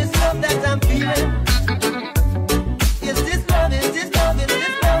love, is this love that I'm feeling? Is this love, is this love, is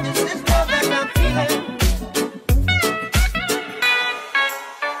this love, is this love that I'm feeling?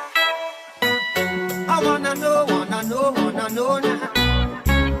 I wanna know now.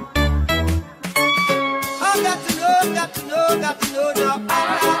 I got to know now.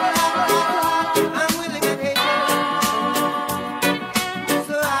 I'm willing and able.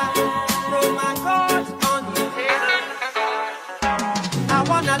 So I throw my cards on your table. I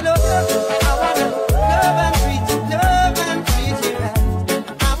wanna love and treat you right.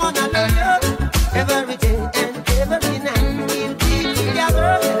 I wanna love you every day and every night. We'll be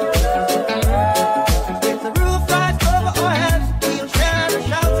together with the roof right over our heads. We'll share the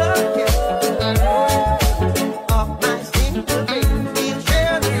shelter, yeah, of my single bed. We'll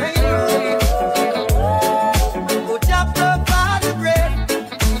share the same room. Put up the fire bread.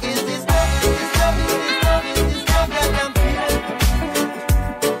 Is this love, is this love, is this love, is this love that I'm feeling?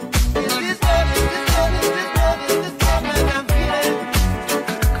 Is this love, is this love, is this love, is this love that I'm feeling?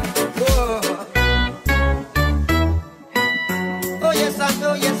 Whoa. Oh yes I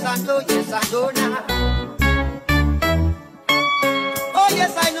know, yes I know, yes I know now. Oh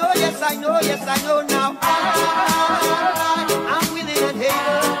yes I know, yes yes I know now. I'm willing and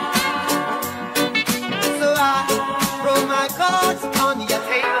able. So I throw my cards on your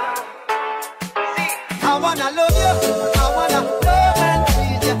table. See, I wanna love you, I wanna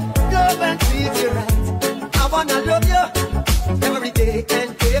love and treat you right. I wanna love you every day and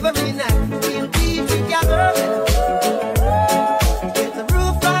every night. We'll be together. Get the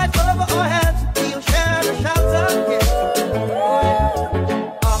roof right over our heads. We'll share the shelter. Yeah.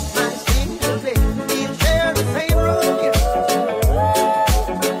 Of my single bed, we'll share the same room. Yeah.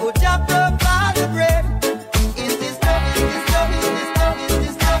 Oh, just provide the bread. Is this love? Is this love? Is this love? Is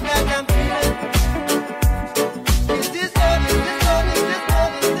this love that I'm feeling? Is this love? Is this love? Is this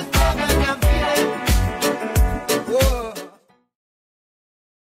love? Is this love that I'm feeling? Whoa.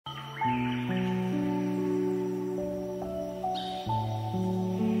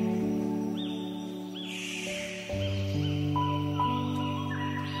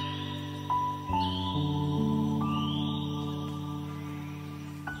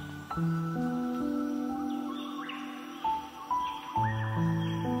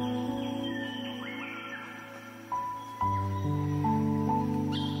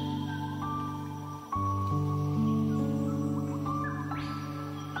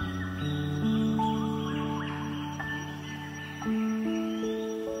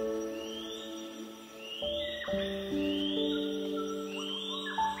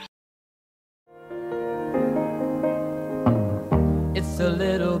 It's a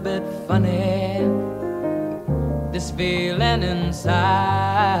little bit funny, this feeling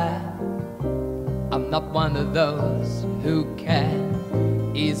inside. I'm not one of those who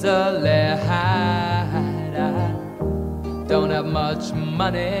can easily hide. I don't have much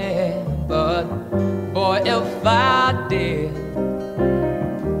money, but boy, if I did,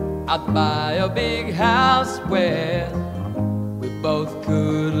 I'd buy a big house where we both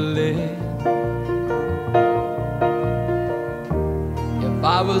could live. If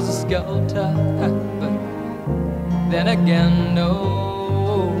I was a sculptor, but then again, no,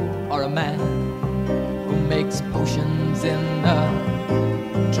 or a man who makes potions in a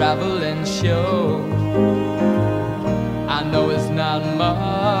traveling show. I know it's not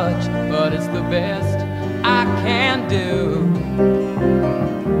much, but it's the best I can do.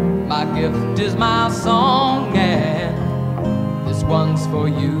 My gift is my song, and this one's for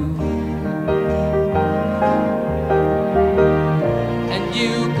you.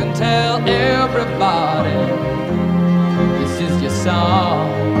 You can tell everybody this is your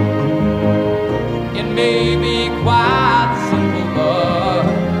song. It may be quite simple, but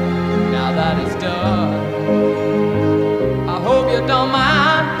now that it's done, I hope you don't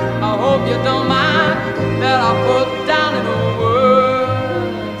mind, I hope you don't mind that I put down in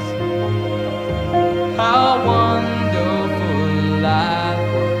words how wonderful life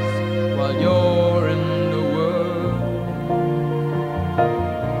was while you're in the world.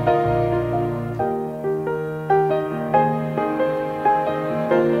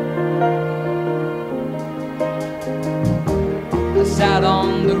 Sat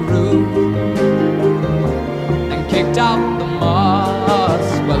on the roof and kicked out the moss.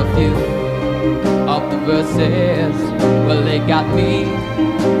 Well, a few of the verses, well, they got me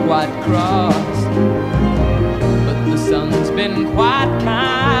quite cross. But the sun's been quite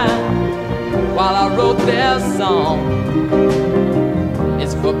kind while I wrote this song.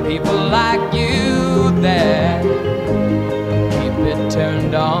 It's for people like you that keep it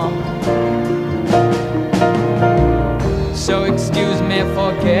turned on. So excuse me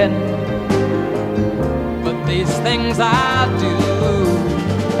for kidding, but these things I do,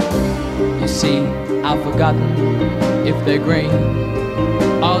 you see, I've forgotten if they're green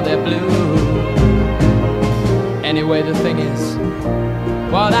or they're blue. Anyway, the thing is,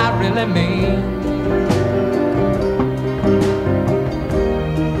 what I really mean,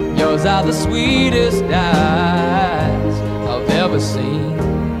 yours are the sweetest eyes I've ever seen.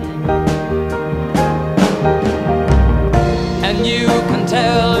 And you can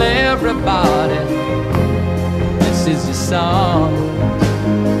tell everybody this is your song.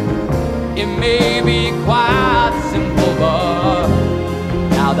 It may be quite simple, but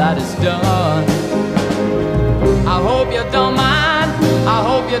now that it's done, I hope you don't mind, I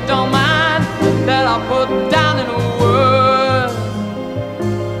hope you don't mind that I put down in words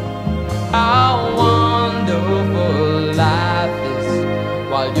how wonderful life is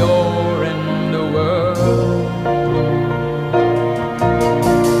while you're in the world.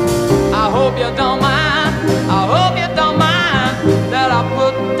 I hope you don't mind, I hope you don't mind that I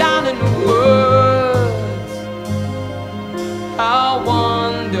put down in words how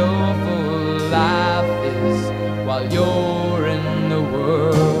wonderful life is while you're in the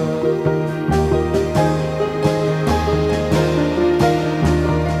world.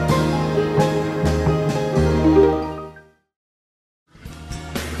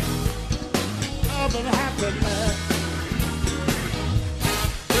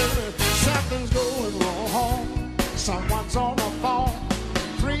 Someone's on the phone,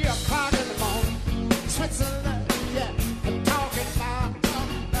 3 o'clock in the morning, Switzerland, yeah, I'm talking about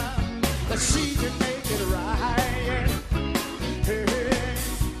the sea can make it right. Hey, hey.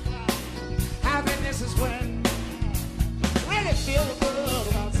 Happiness is when really feel good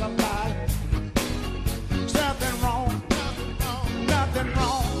about somebody. There's nothing wrong, nothing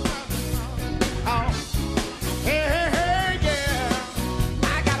wrong. Oh, hey, hey, hey, yeah.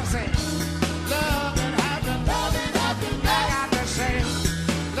 I gotta say, love and happiness, love and happiness.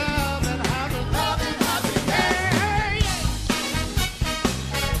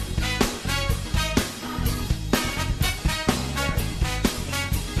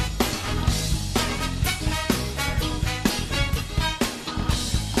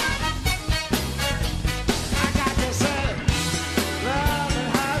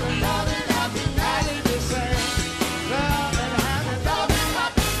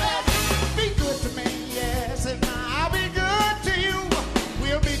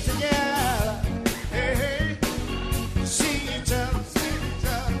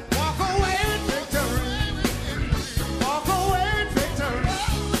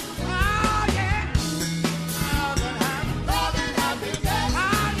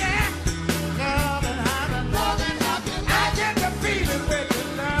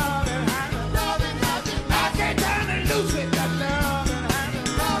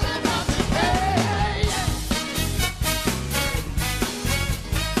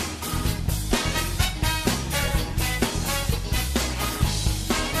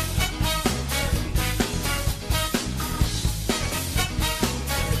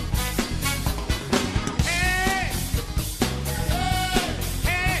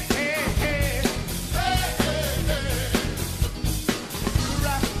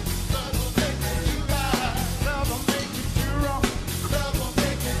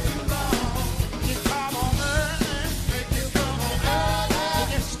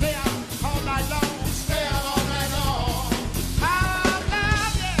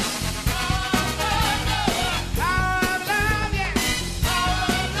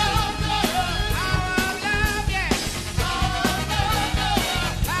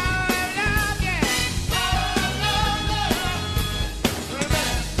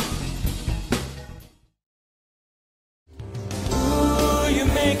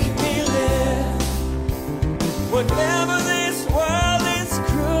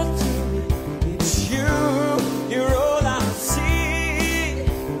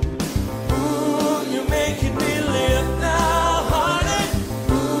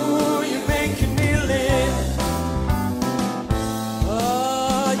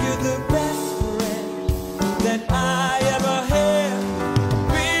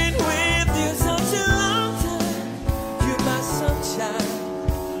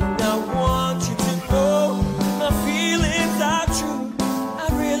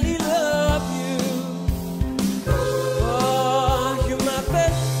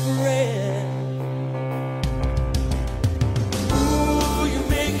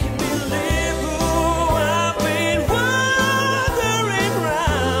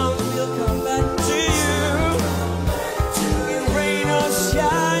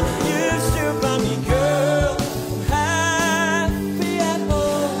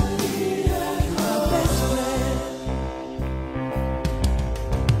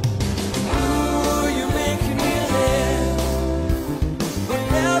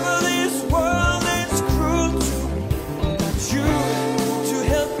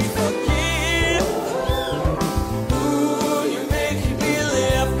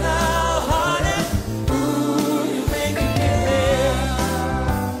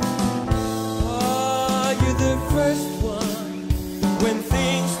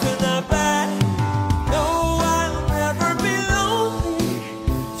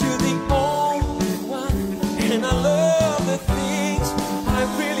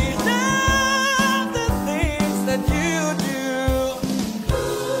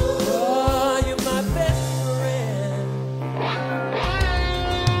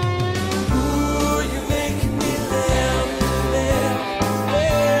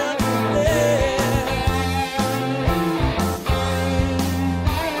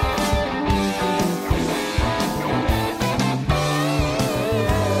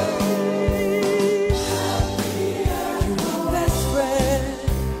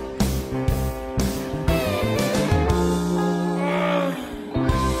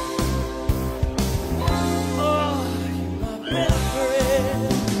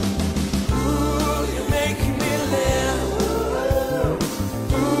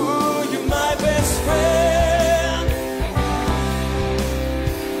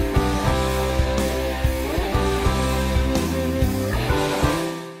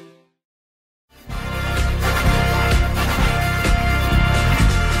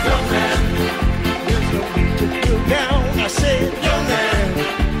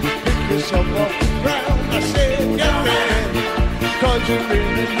 you're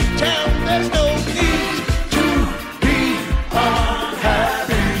in a new town, there's no need to be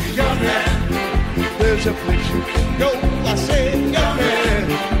unhappy, young man. There's a place you can go, I said, young man.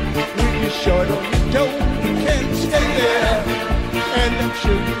 When you're short on your dough, you can stay there. And I'm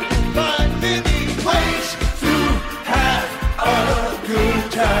sure you can find many ways to have a good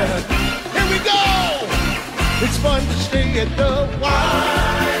time. Here we go! It's fun to stay at the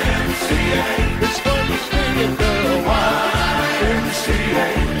YMCA. It's fun to stay at the YMCA.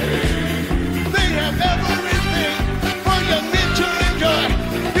 They have everything for young men to enjoy.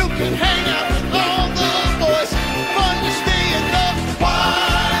 You can hang out with all the boys. Fun to stay at the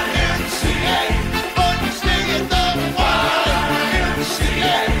YMCA. Fun to stay at the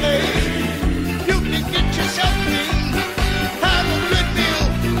YMCA. You can get yourself clean, have a good meal,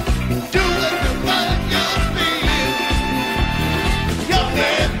 do what you want you feel. Young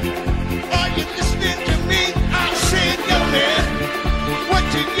man, are you listening to me? I said, young man, what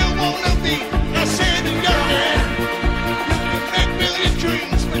do you want to be? I said, young man, you can make million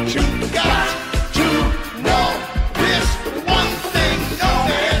dreams, but you got to know this one thing. No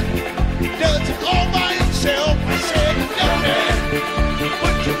man does it all by himself. I said, young man,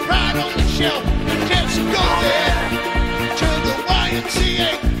 put your pride on the shelf and just go there to the YMCA.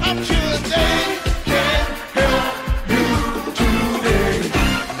 I'm sure they can help you today.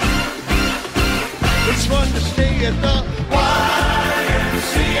 It's fun to stay at the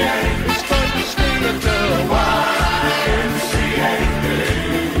YMCA. It's fun to stay at the YMCA.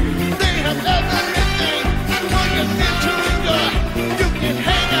 They have everything for your men to enjoy. You can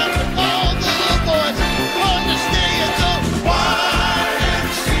hang out with all the boys. Fun to stay at the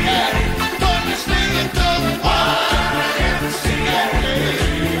YMCA. Fun to stay at the YMCA.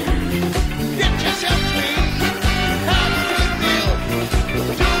 Get yourself clean, have a good meal,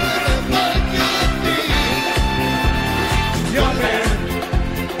 do whatever you feel. Young man,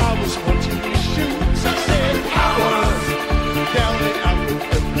 I was once in these shoes. I said I was down and out with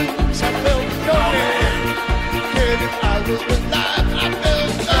the blues. I felt no man. Yet if I was alive, I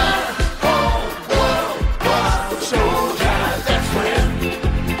felt the whole world was so tired. That's when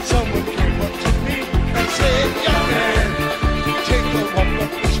someone came up to me and said, young man, take a walk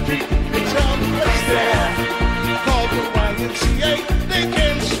up the street. It's a place there called the YMCA. They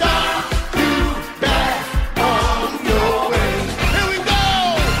can start you back on your way. Here we go!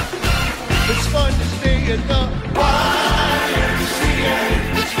 It's fun to stay at the YMCA.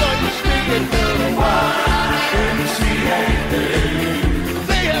 It's fun to stay at the YMCA.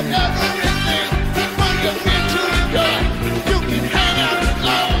 They have everything for your men to enjoy. You can hang out with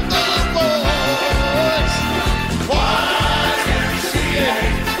all the boys. YMCA.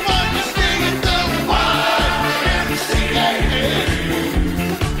 Fun to stay at the YMCA.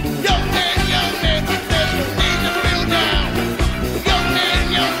 Young man, there's no need to feel down. Young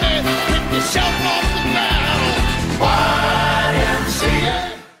man, pick yourself off the ground. YMCA.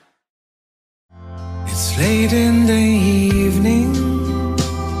 It's late in the evening.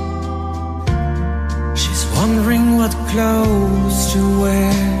 She's wondering what clothes to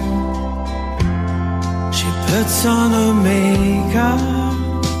wear. She puts on her makeup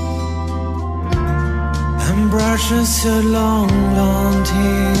and brushes her long blonde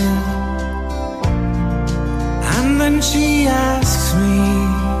hair. And then she asks me,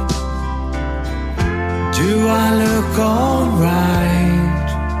 do I look alright?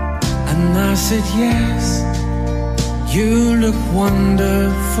 And I said, yes, you look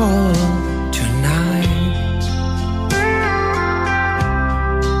wonderful tonight.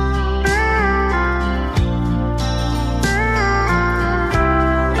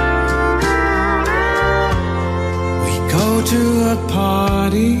 We go to a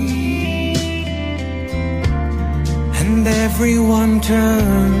party and everyone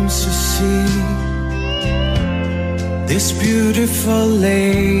turns to see this beautiful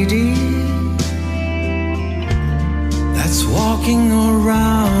lady that's walking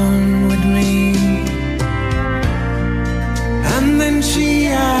around with me. And then she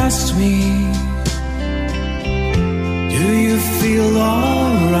asked me, do you feel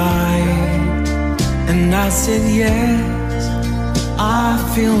alright? And I said, yes, I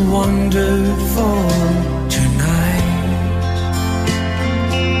feel wonderful tonight.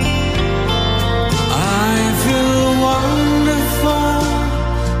 I feel wonderful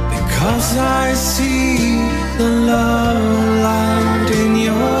because I see the love light in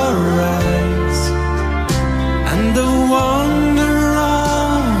your eyes, and the wonder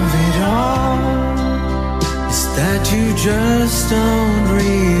of it all is that you just don't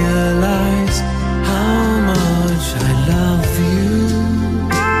realize how much I love you.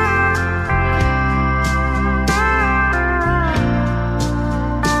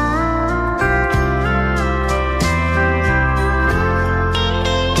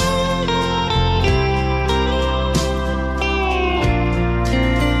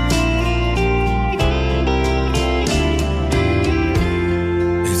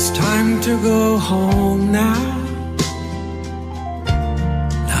 go home now.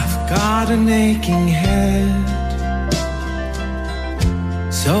 I've got an aching head,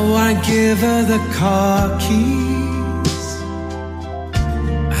 so I give her the car keys,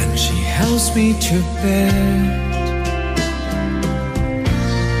 and she helps me to bed.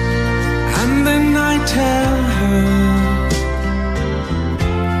 And then I tell her,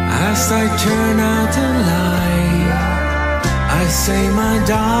 as I turn out the light, I say, my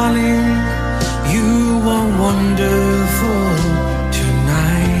darling, you are wonderful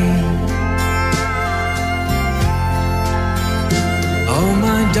tonight. Oh,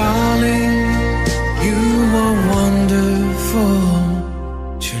 my darling, you are wonderful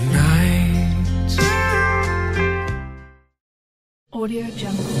tonight. Audio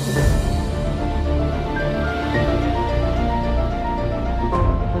Jungle.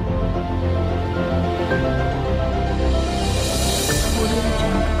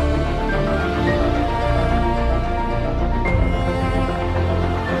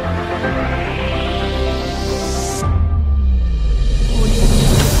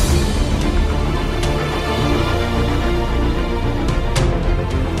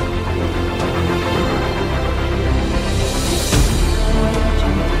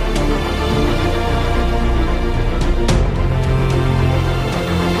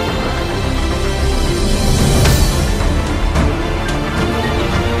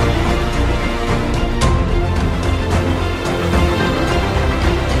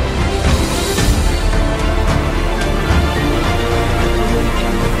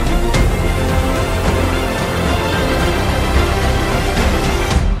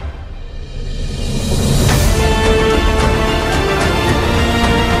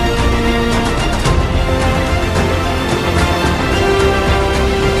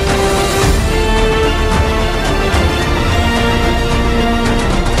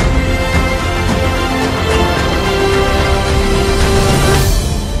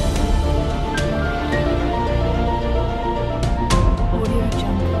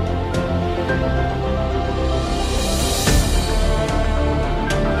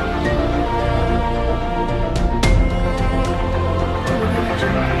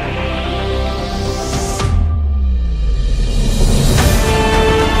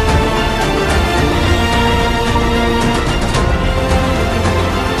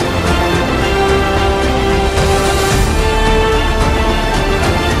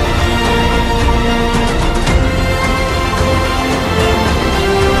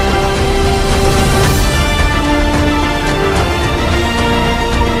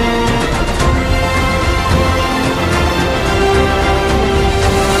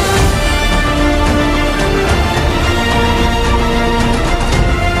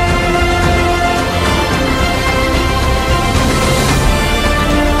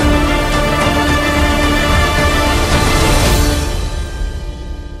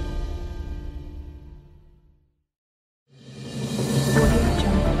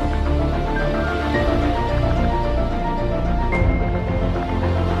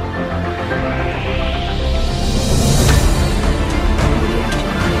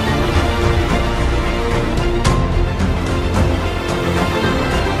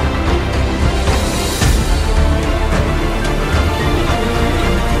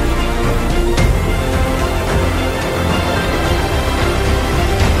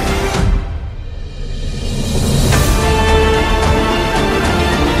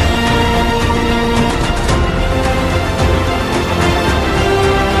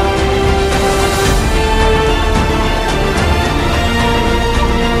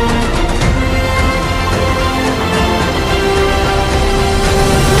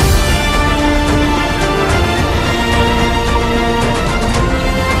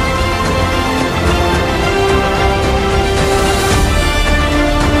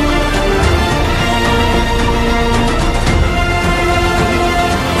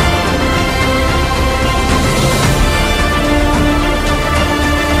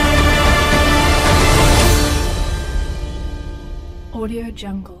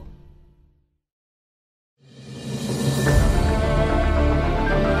 Jungle.